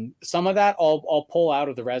 Some of that I'll pull out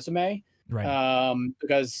of the resume, right?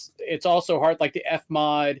 Because it's also hard, like the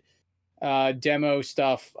Fmod demo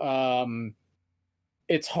stuff.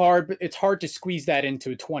 It's hard to squeeze that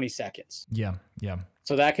into 20 seconds. Yeah.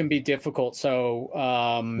 So that can be difficult. So,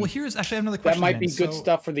 well, here's actually another question. That might be good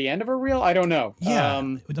stuff for the end of a reel. I don't know. Yeah.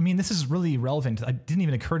 I mean, this is really relevant. It didn't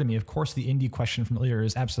even occur to me. Of course, the indie question from earlier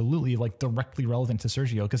is absolutely like directly relevant to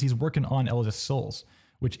Sergio because he's working on Eldest Souls,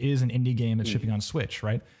 which is an indie game that's shipping on Switch,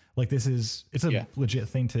 right? Like it's a legit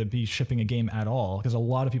thing to be shipping a game at all because a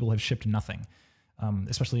lot of people have shipped nothing,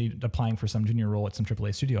 especially applying for some junior role at some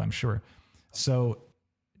AAA studio, I'm sure. So,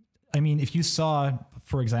 I mean, if you saw,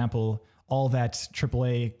 for example, all that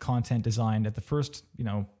AAA content designed at the first,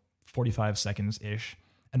 45 seconds ish.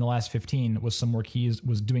 And the last 15 was some work he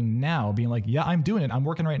was doing now, being like, yeah, I'm doing it. I'm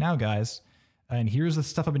working right now, guys. And here's the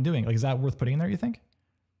stuff I've been doing. Like, is that worth putting in there, you think?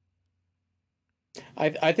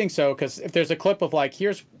 I think so, because if there's a clip of like,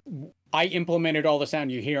 I implemented all the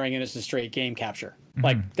sound you're hearing and it's a straight game capture.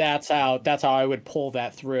 Like that's how I would pull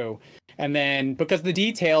that through. And then because the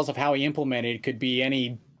details of how he implemented could be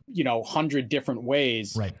any, 100 different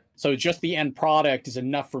ways. Right. So just the end product is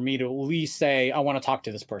enough for me to at least say, I want to talk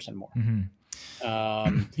to this person more.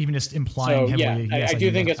 Even just implying heavily. Yeah, yes, I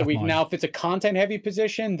do think it's a week. mod. Now, if it's a content heavy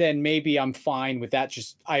position, then maybe I'm fine with that.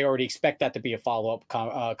 Just, I already expect that to be a follow-up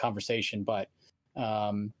conversation, but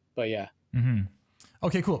yeah.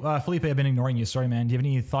 Okay, cool. Felipe, I've been ignoring you. Sorry, man. Do you have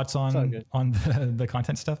any thoughts on the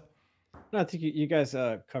content stuff? No, I think you guys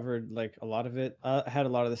covered like a lot of it. I had a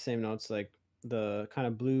lot of the same notes, like the kind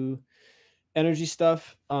of blue energy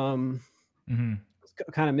stuff.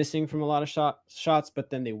 Kind of missing from a lot of shots, but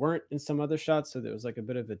then they weren't in some other shots, so there was like a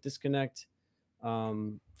bit of a disconnect.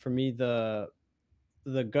 For me, the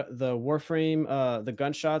Warframe, the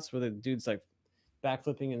gunshots where the dude's like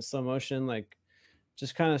backflipping in slow motion, like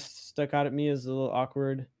just kind of stuck out at me as a little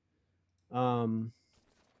awkward.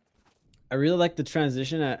 I really like the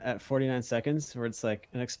transition at 49 seconds where it's like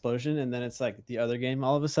an explosion and then it's like the other game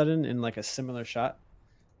all of a sudden in like a similar shot.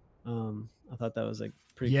 I thought that was like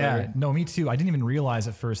pretty clever. No, me too. I didn't even realize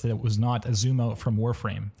at first that it was not a zoom out from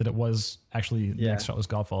Warframe, that it was actually the next shot was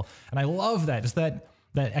Godfall. And I love that. Just that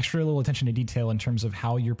extra little attention to detail in terms of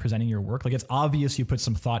how you're presenting your work. Like, it's obvious you put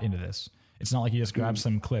some thought into this. It's not like you just grabbed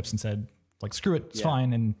some clips and said, like, screw it, it's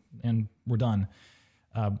fine, and we're done.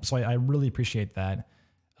 So I really appreciate that.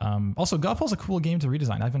 Also, Godfall's a cool game to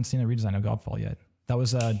redesign. I haven't seen a redesign of Godfall yet. That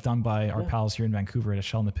was done by our pals here in Vancouver at A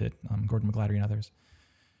Shell in the Pit, Gordon McGladdery and others.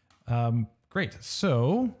 Great.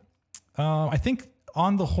 So I think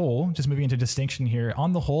on the whole, just moving into distinction here,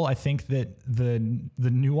 on the whole, I think that the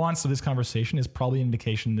nuance of this conversation is probably an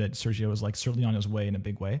indication that Sergio is like certainly on his way in a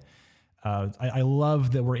big way. I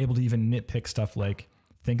love that we're able to even nitpick stuff like,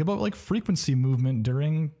 think about like frequency movement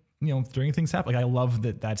during things happen. Like, I love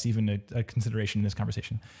that that's even a consideration in this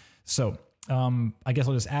conversation. So I guess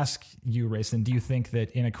I'll just ask you, Raison, do you think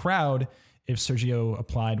that in a crowd, if Sergio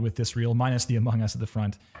applied with this reel minus the Among Us at the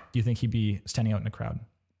front, do you think he'd be standing out in a crowd?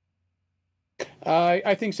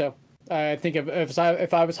 I think so. I think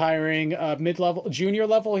if I was hiring mid-level, junior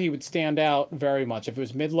level, he would stand out very much. If it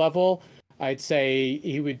was mid-level, I'd say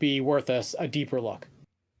he would be worth a deeper look.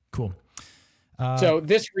 Cool. So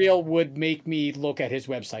this reel would make me look at his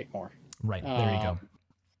website more. Right. There you go.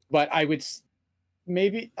 But I would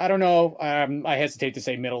maybe, I don't know. I hesitate to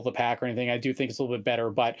say middle of the pack or anything. I do think it's a little bit better,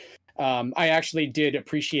 but I actually did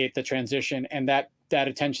appreciate the transition, and that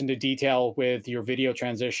attention to detail with your video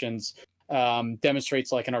transitions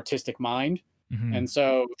demonstrates like an artistic mind. And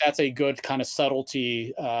so that's a good kind of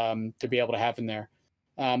subtlety to be able to have in there.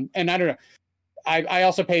 And I don't know. I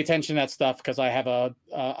also pay attention to that stuff because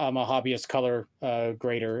I'm a hobbyist color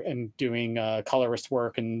grader and doing colorist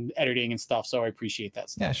work and editing and stuff. So I appreciate that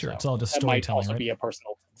stuff. Yeah, sure. So it's all just that storytelling, might also right? be a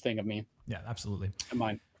personal thing of me. Yeah, absolutely. Of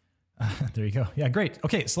mine. There you go. Yeah, great.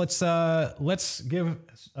 Okay, so let's give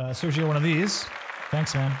Sergio one of these.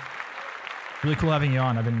 Thanks, man. Really cool having you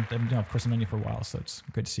on. I've been of course, I've known you for a while, so it's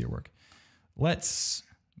great to see your work. Let's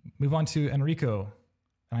move on to Enrico.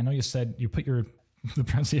 And I know you said you put the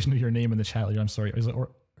pronunciation of your name in the chat. I'm sorry. Is it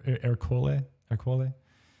Ercole? Ercole?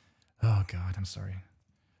 Oh God, I'm sorry.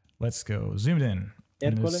 Let's go. Zoomed in.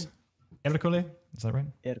 Ercole? Ercole? Is that right?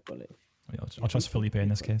 Ercole. I'll trust Felipe in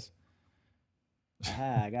this case.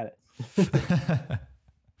 Ah, I got it.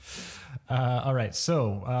 All right.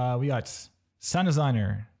 So we got sound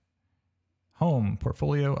designer, home,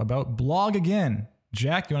 portfolio, about, blog again.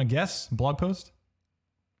 Jack, you want to guess blog post?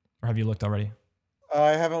 Or have you looked already?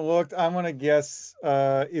 I haven't looked. I'm going to guess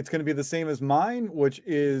it's going to be the same as mine, which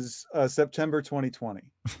is September 2020.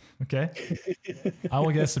 Okay. I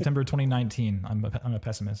will guess September 2019. I'm a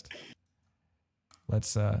pessimist.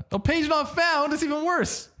 Let's page not found. It's even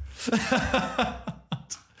worse.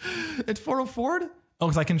 It's 404'd? Oh,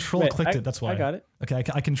 because I clicked it. That's why. I got it. Okay,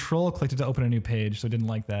 I clicked it to open a new page, so I didn't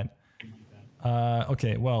like that.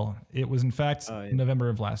 Okay, well, it was in fact November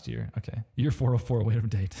of last year. Okay, year 404, wait of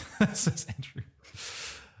date, says Andrew.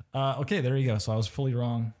 Okay, there you go. So I was fully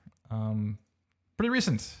wrong. Pretty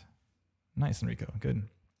recent. Nice, Enrico. Good.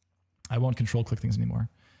 I won't control click things anymore.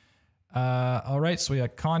 All right, so we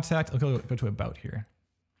got contact. I'll go to about here.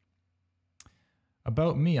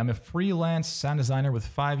 About me, I'm a freelance sound designer with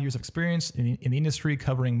 5 years of experience in the industry,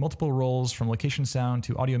 covering multiple roles from location sound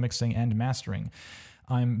to audio mixing and mastering.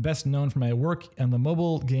 I'm best known for my work on the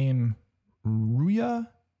mobile game Ruya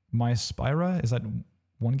My Spira. Is that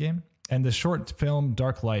one game, and the short film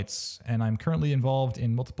Dark Lights, and I'm currently involved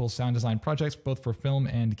in multiple sound design projects, both for film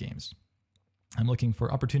and games. I'm looking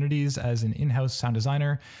for opportunities as an in-house sound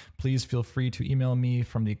designer. Please feel free to email me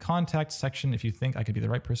from the contact section if you think I could be the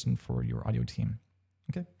right person for your audio team.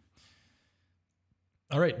 Okay.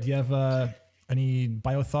 All right. Do you have any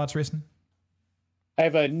bio thoughts, Raison? I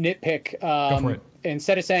have a nitpick. Go for it.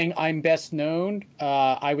 Instead of saying I'm best known,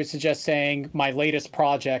 I would suggest saying my latest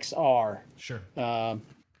projects are. Sure.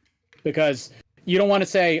 Because you don't want to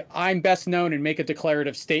say I'm best known and make a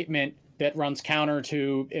declarative statement that runs counter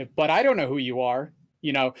to, but I don't know who you are.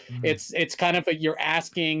 You know, it's kind of you're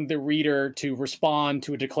asking the reader to respond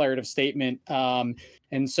to a declarative statement.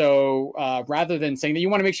 And so rather than saying that, you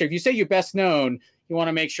want to make sure if you say you're best known, you want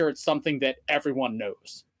to make sure it's something that everyone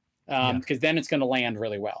knows, because then it's going to land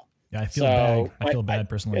really well. Yeah, I feel bad. I feel bad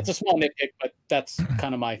personally. It's a small nitpick, but that's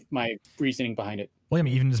kind of my reasoning behind it. Well, I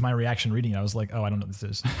mean, even just my reaction reading it, I was like, oh, I don't know what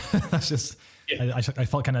this is. That's just, yeah. I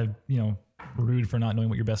felt kind of, rude for not knowing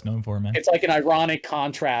what you're best known for, man. It's like an ironic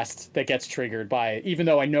contrast that gets triggered by it, even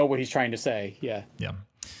though I know what he's trying to say. Yeah. Yeah.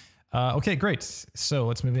 Okay, great. So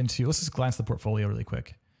let's just glance at the portfolio really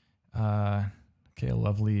quick. Okay, a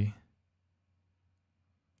lovely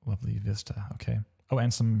vista. Okay. Oh,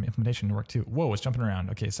 and some implementation work too. Whoa, it's jumping around.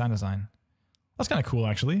 Okay, sound design. That's kind of cool,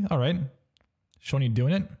 actually. All right. Showing you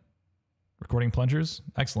doing it. Recording plungers.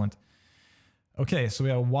 Excellent. Okay, so we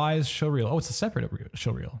have a Wise showreel. Oh, it's a separate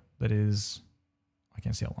showreel. That is, I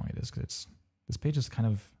can't see how long it is because this page is kind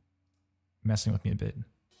of messing with me a bit.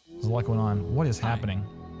 There's a lot going on. What is happening?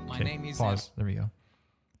 My Okay, name is pause. There we go.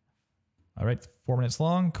 All right, 4 minutes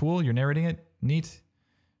long. Cool. You're narrating it. Neat.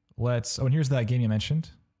 Oh, and here's that game you mentioned.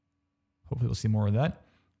 Hopefully we'll see more of that.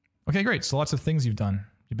 Okay, great. So lots of things you've done.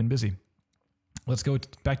 You've been busy. Let's go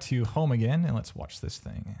back to home again and let's watch this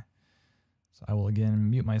thing. So I will again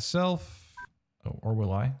mute myself. Oh, or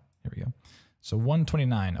will I? Here we go. So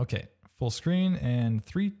 129. Okay, full screen and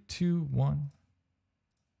 3, 2, 1.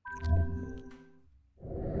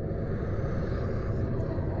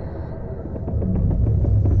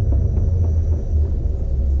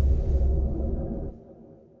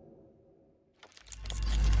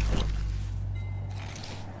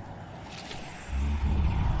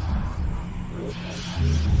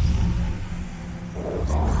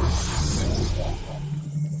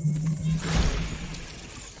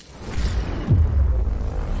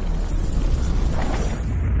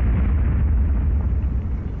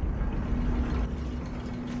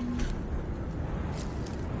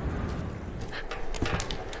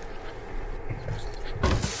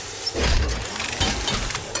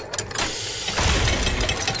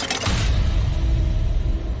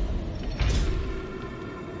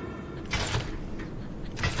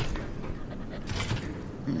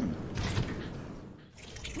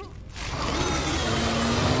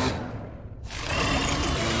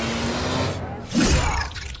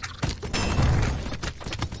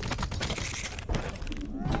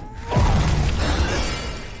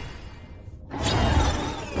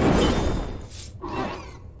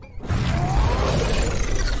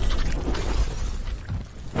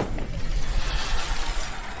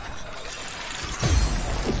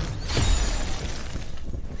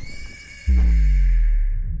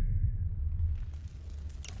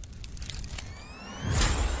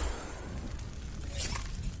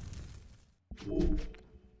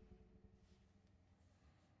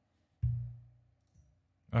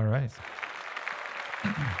 All right.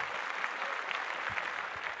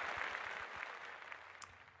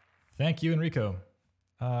 Thank you, Enrico.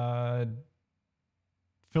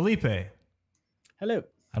 Felipe. Hello.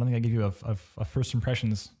 I don't think I gave you a first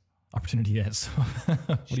impressions opportunity yet. So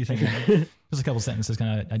what do you think? Just a couple sentences,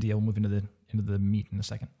 kind of idea. We'll move into the meat in a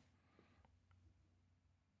second.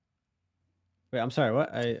 Wait, I'm sorry.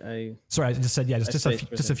 What? Sorry, I just said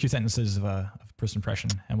just a few sentences of first impression,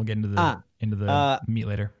 and we'll get into the meat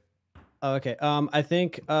later. Oh, okay. I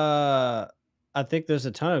think there's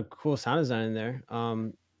a ton of cool sound design in there.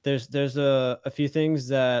 There's a few things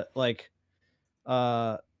that like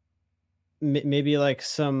maybe like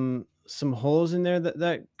some holes in there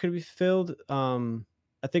that could be filled.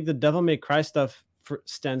 I think the Devil May Cry stuff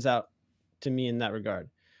stands out to me in that regard,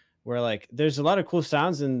 where like there's a lot of cool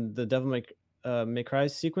sounds in the Devil May Cry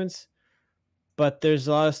sequence, but there's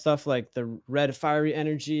a lot of stuff like the red fiery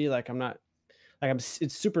energy.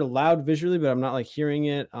 It's super loud visually, but I'm not like hearing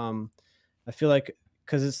it. I feel like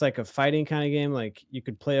because it's like a fighting kind of game, like you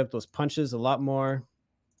could play up those punches a lot more.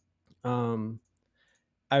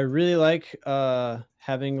 I really like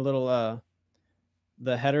having a little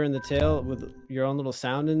the header and the tail with your own little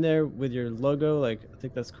sound in there with your logo. Like I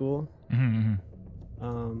think that's cool. Mm-hmm.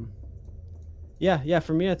 Yeah.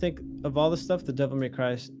 For me, I think of all the stuff, the Devil May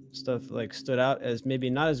Cry stuff like stood out as maybe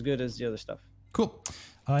not as good as the other stuff. Cool.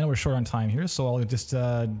 I know we're short on time here, so I'll just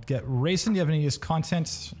get Raison. Do you have any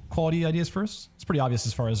content quality ideas first? It's pretty obvious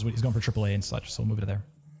as far as he's going for AAA and such, so we'll move it to there.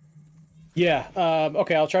 Yeah.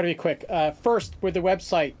 Okay, I'll try to be quick. First, with the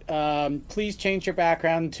website, please change your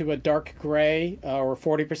background to a dark gray or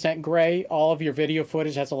 40% gray. All of your video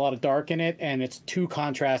footage has a lot of dark in it, and it's too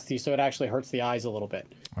contrasty, so it actually hurts the eyes a little bit.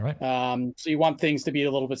 All right. So you want things to be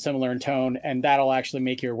a little bit similar in tone, and that'll actually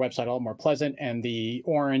make your website a lot more pleasant, and the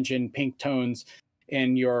orange and pink tones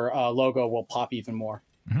in your logo will pop even more.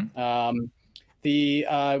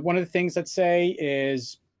 Mm-hmm. One of the things I'd say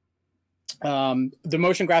is the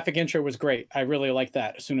motion graphic intro was great. I really liked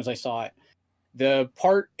that as soon as I saw it. The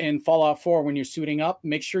part in Fallout 4 when you're suiting up,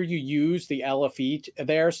 make sure you use the LFE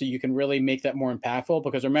there so you can really make that more impactful,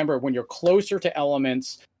 because remember, when you're closer to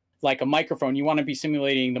elements like a microphone, you want to be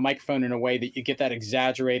simulating the microphone in a way that you get that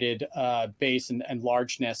exaggerated bass and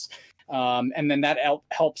largeness. And then that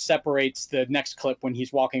helps separates the next clip when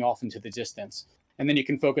he's walking off into the distance. And then you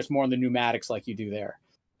can focus more on the pneumatics like you do there.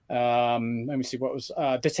 Let me see, what was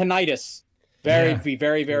the tinnitus. Be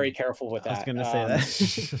very careful with that. I was going to say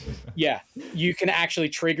that. Yeah, you can actually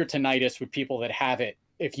trigger tinnitus with people that have it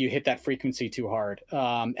if you hit that frequency too hard.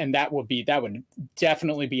 And that would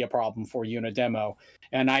definitely be a problem for you in a demo.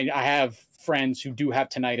 And I have friends who do have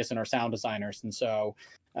tinnitus and are sound designers. And so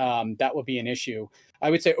that would be an issue. I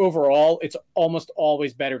would say overall, it's almost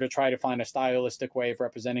always better to try to find a stylistic way of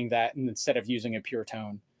representing that instead of using a pure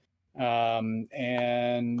tone.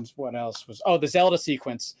 And what else was, the Zelda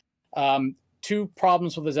sequence. Two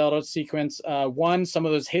problems with the Zelda sequence. One, some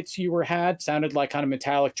of those hits you had sounded like kind of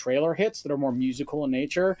metallic trailer hits that are more musical in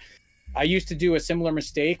nature. I used to do a similar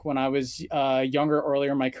mistake when I was younger,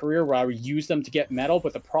 earlier in my career, where I would use them to get metal.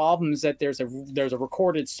 But the problem is that there's a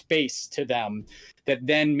recorded space to them that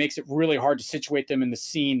then makes it really hard to situate them in the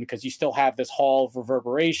scene, because you still have this hall of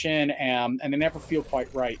reverberation, and they never feel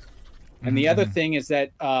quite right. And the other thing is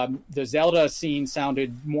that the Zelda scene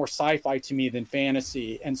sounded more sci-fi to me than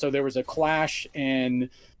fantasy. And so there was a clash in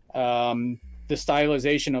the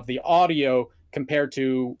stylization of the audio compared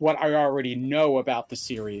to what I already know about the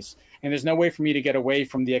series. And there's no way for me to get away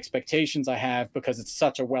from the expectations I have, because it's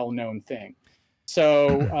such a well-known thing.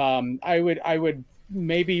 So I would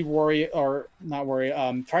maybe try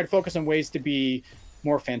to focus on ways to be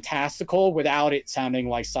more fantastical without it sounding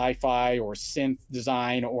like sci-fi or synth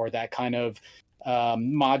design or that kind of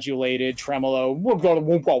modulated tremolo,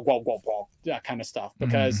 that kind of stuff,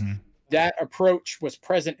 because that approach was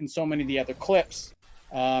present in so many of the other clips.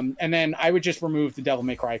 And then I would just remove the Devil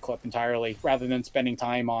May Cry clip entirely, rather than spending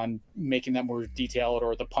time on making that more detailed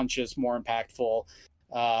or the punches more impactful.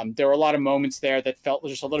 There were a lot of moments there that felt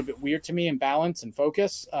just a little bit weird to me in balance and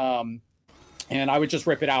focus. And I would just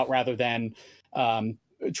rip it out rather than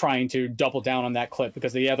trying to double down on that clip,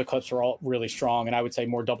 because the other clips are all really strong, and I would say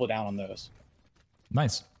more double down on those.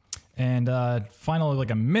 Nice. And finally,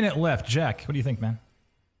 like a minute left. Jack, what do you think, man?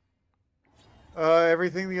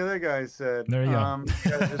 Everything the other guys said. There you go.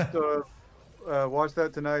 Just watch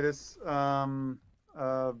that tinnitus.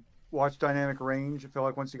 Watch dynamic range. I feel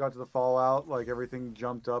like once you got to the Fallout, like everything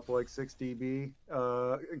jumped up like 6 dB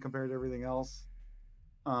compared to everything else.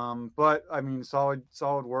 But I mean, solid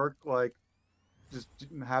work. Like, just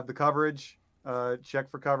have the coverage. Check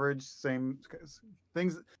for coverage. Same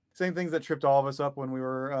things that tripped all of us up when we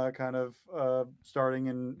were kind of starting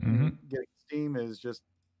and getting steam is just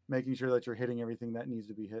making sure that you're hitting everything that needs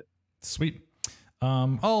to be hit. Sweet.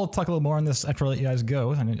 I'll talk a little more on this after I let you guys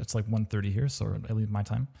go. I mean, it's like 1:30 here, so I leave my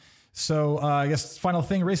time. So I guess final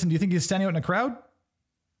thing, Raison, do you think he's standing out in a crowd?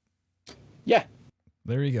 Yeah.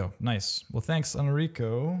 There you go. Nice. Well, thanks,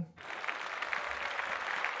 Enrico.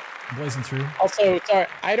 Blazing through. Also, sorry,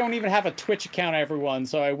 I don't even have a Twitch account, everyone,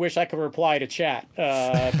 so I wish I could reply to chat.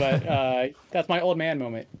 But that's my old man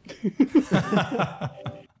moment.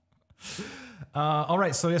 All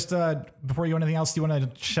right, so just before you go anything else, do you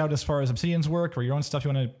want to shout as far as Obsidian's work or your own stuff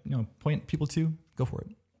you want to point people to? Go for it.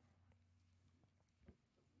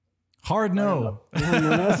 Hard no.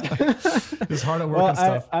 Just hard at work and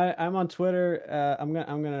stuff. I'm on Twitter. I'm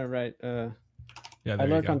gonna write. Yeah, I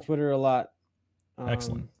lurk on Twitter a lot.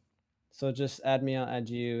 Excellent. So just add me, I'll add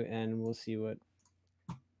you, and we'll see what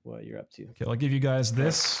you're up to. Okay, I'll give you guys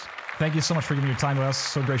this. Thank you so much for giving your time to us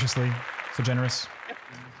so graciously, so generous.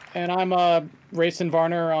 And I'm Raison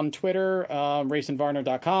Varner on Twitter,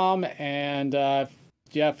 RaisonVarner.com, and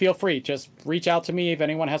yeah, feel free. Just reach out to me if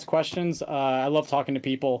anyone has questions. I love talking to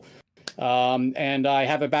people, and I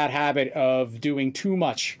have a bad habit of doing too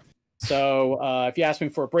much. So if you ask me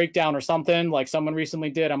for a breakdown or something like someone recently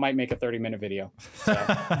did, I might make a 30-minute video.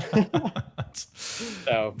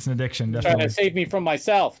 So it's an addiction. Trying Definitely. to save me from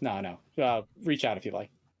myself. No. Reach out if you like.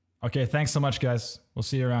 Okay. Thanks so much, guys. We'll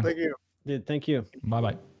see you around. Thank you. Dude, thank you.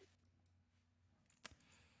 Bye-bye.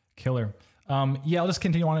 Killer. Yeah, I'll just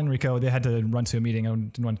continue on, Enrico. They had to run to a meeting. I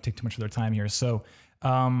didn't want to take too much of their time here. So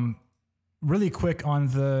really quick on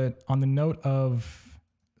the note of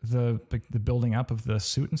the building up of the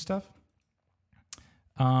suit and stuff.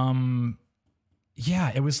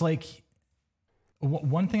 Yeah, it was like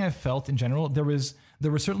one thing I felt in general, there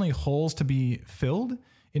were certainly holes to be filled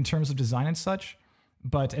in terms of design and such,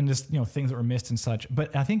 and just, things that were missed and such.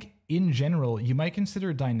 But I think in general, you might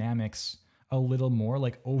consider dynamics a little more,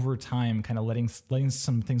 like over time, kind of letting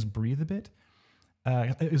some things breathe a bit.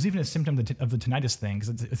 It was even a symptom of the tinnitus thing,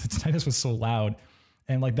 because the tinnitus was so loud,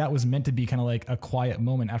 and like that was meant to be kind of like a quiet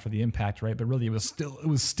moment after the impact, right? But really, it was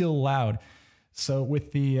still loud. So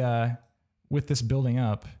with this building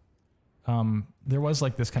up, there was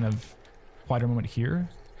like this kind of quieter moment here.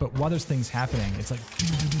 But while there's things happening, it's like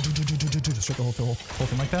just the whole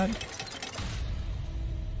thing like that.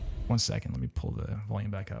 1 second, let me pull the volume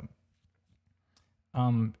back up.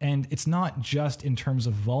 And it's not just in terms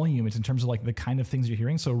of volume; it's in terms of like the kind of things you're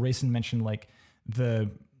hearing. So Raison mentioned like the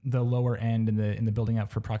lower end in the building up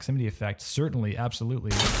for proximity effect. Certainly,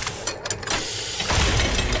 absolutely.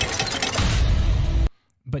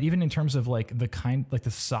 But even in terms of like the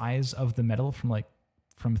size of the metal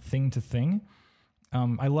from thing to thing,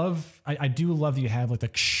 I do love that you have like the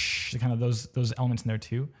kind of those elements in there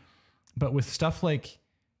too. But with stuff like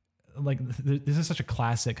this is such a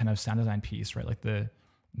classic kind of sound design piece, right? Like the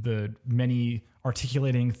many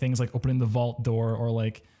articulating things like opening the vault door, or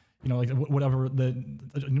like, like whatever, the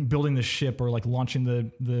building the ship, or like launching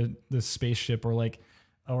the spaceship, or like,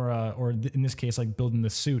 or in this case, like building the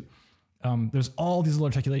suit. There's all these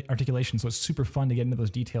little articulations, so it's super fun to get into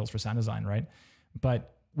those details for sound design, right?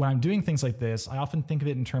 But when I'm doing things like this, I often think of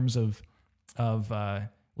it in terms of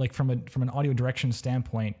like from an audio direction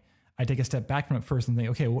standpoint. I take a step back from it first and think,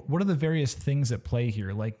 okay, what are the various things at play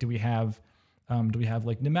here? Like, do we have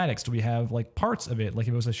like pneumatics? Do we have like parts of it? Like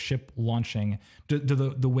if it was a ship launching, do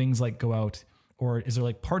the wings like go out, or is there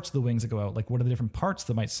like parts of the wings that go out? Like what are the different parts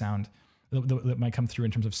that that might come through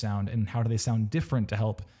in terms of sound, and how do they sound different to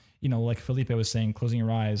help, like Felipe was saying, closing your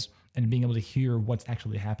eyes and being able to hear what's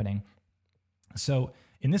actually happening. So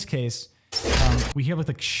in this case, we hear like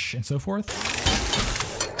the ksh and so forth.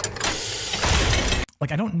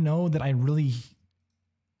 Like I don't know that I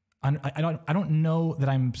don't know that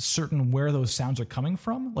I'm certain where those sounds are coming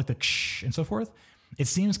from, like the ksh and so forth. It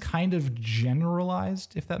seems kind of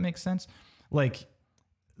generalized, if that makes sense. Like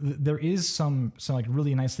there is some like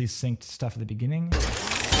really nicely synced stuff at the beginning.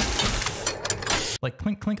 Like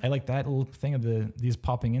clink clink, I like that little thing of these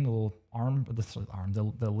popping in, the little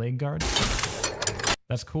the leg guard.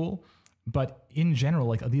 That's cool. But in general,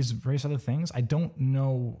 like these various other things, I don't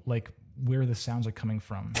know like where the sounds are coming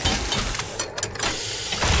from.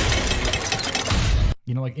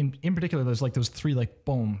 Like in particular, there's like those three like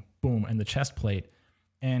boom, boom, and the chest plate.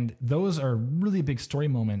 And those are really big story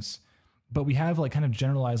moments, but we have like kind of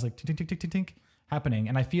generalized like tink, tink, tink, tink, tink happening.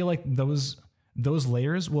 And I feel like those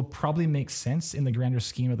layers will probably make sense in the grander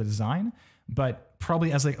scheme of the design, but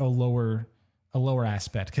probably as like a lower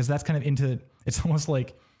aspect, because that's kind of it's almost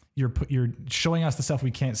like you're showing us the stuff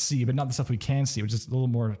we can't see, but not the stuff we can see, which is a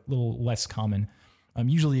little less common.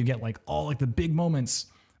 Usually you get like all like the big moments,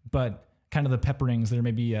 but kind of the pepperings that are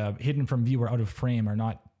maybe hidden from view or out of frame are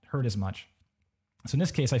not heard as much. So in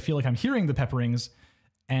this case, I feel like I'm hearing the pepperings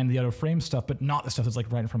and the out of frame stuff, but not the stuff that's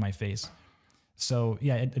like right in front of my face. So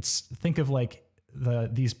yeah, it's think of like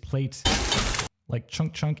these plate, like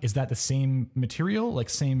chunk. Is that the same material, like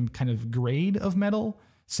same kind of grade of metal,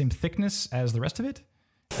 same thickness as the rest of it?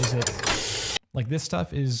 Is it like this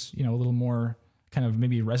stuff is, a little more kind of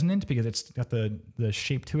maybe resonant because it's got the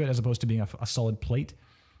shape to it as opposed to being a solid plate?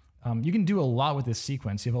 You can do a lot with this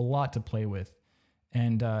sequence. You have a lot to play with.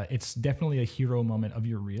 And it's definitely a hero moment of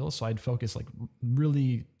your reel. So I'd focus like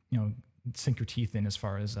really, sink your teeth in as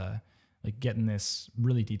far as like getting this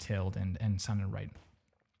really detailed and sounding right.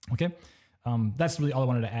 Okay. That's really all I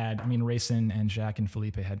wanted to add. I mean, Raison and Jack and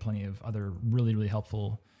Felipe had plenty of other really, really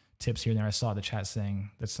helpful tips here and there. I saw the chat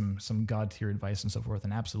saying that's some god tier advice and so forth.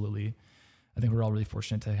 And absolutely, I think we're all really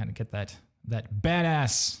fortunate to kind of get that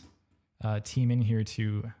badass team in here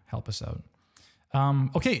to help us out.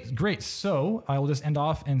 Okay, great. So I will just end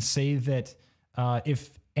off and say that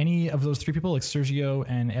if any of those three people, like Sergio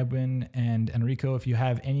and Edwin and Enrico, if you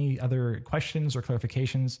have any other questions or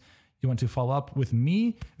clarifications, you want to follow up with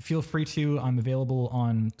me, feel free to. I'm available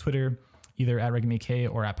on Twitter, either at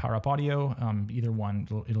RegMK or at PowerUp Audio. Either one,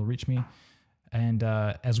 it'll reach me. And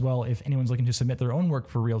as well, if anyone's looking to submit their own work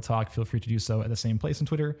for Real Talk, feel free to do so at the same place on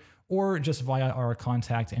Twitter or just via our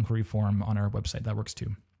contact inquiry form on our website. That works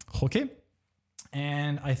too. Okay.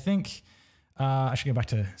 And I think I should go back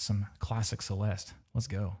to some classic Celeste. Let's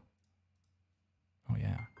go. Oh,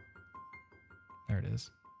 yeah. There it is.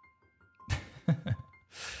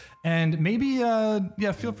 And maybe,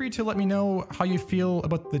 yeah, feel free to let me know how you feel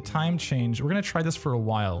about the time change. We're going to try this for a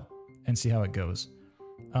while and see how it goes.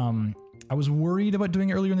 I was worried about doing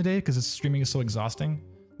it earlier in the day because streaming is so exhausting.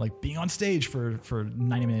 Like being on stage for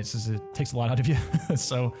 90 minutes, it takes a lot out of you.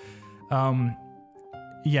 So,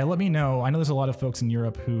 yeah, let me know. I know there's a lot of folks in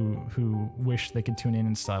Europe who wish they could tune in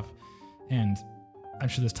and stuff. And I'm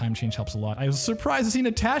sure this time change helps a lot. I was surprised to see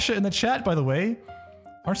Natasha in the chat, by the way.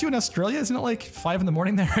 Aren't you in Australia? Isn't it like 5 in the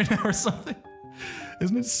morning there right now or something?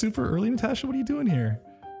 Isn't it super early, Natasha? What are you doing here?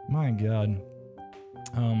 My God.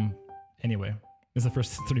 Anyway, this is the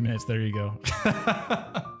first 30 minutes. There you go.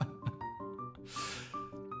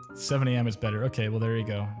 7 a.m. is better. Okay, well, there you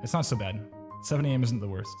go. It's not so bad. 7 a.m. isn't the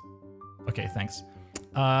worst. Okay, thanks.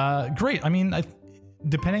 Great. I mean,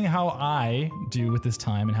 depending how I do with this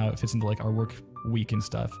time and how it fits into like our work week and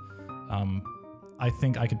stuff, I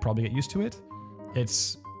think I could probably get used to it.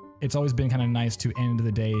 It's always been kind of nice to end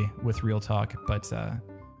the day with Real Talk, but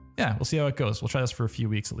yeah, we'll see how it goes. We'll try this for a few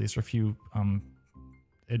weeks at least, or a few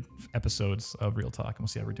episodes of Real Talk, and we'll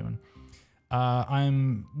see how we're doing.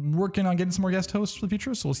 I'm working on getting some more guest hosts for the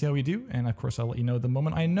future, so we'll see how we do. And of course, I'll let you know the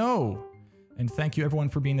moment I know. And thank you everyone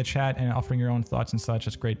for being in the chat and offering your own thoughts and such.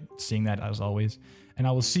 It's great seeing that as always. And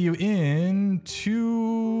I will see you in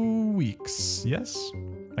 2 weeks. Yes?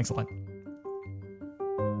 Thanks a lot.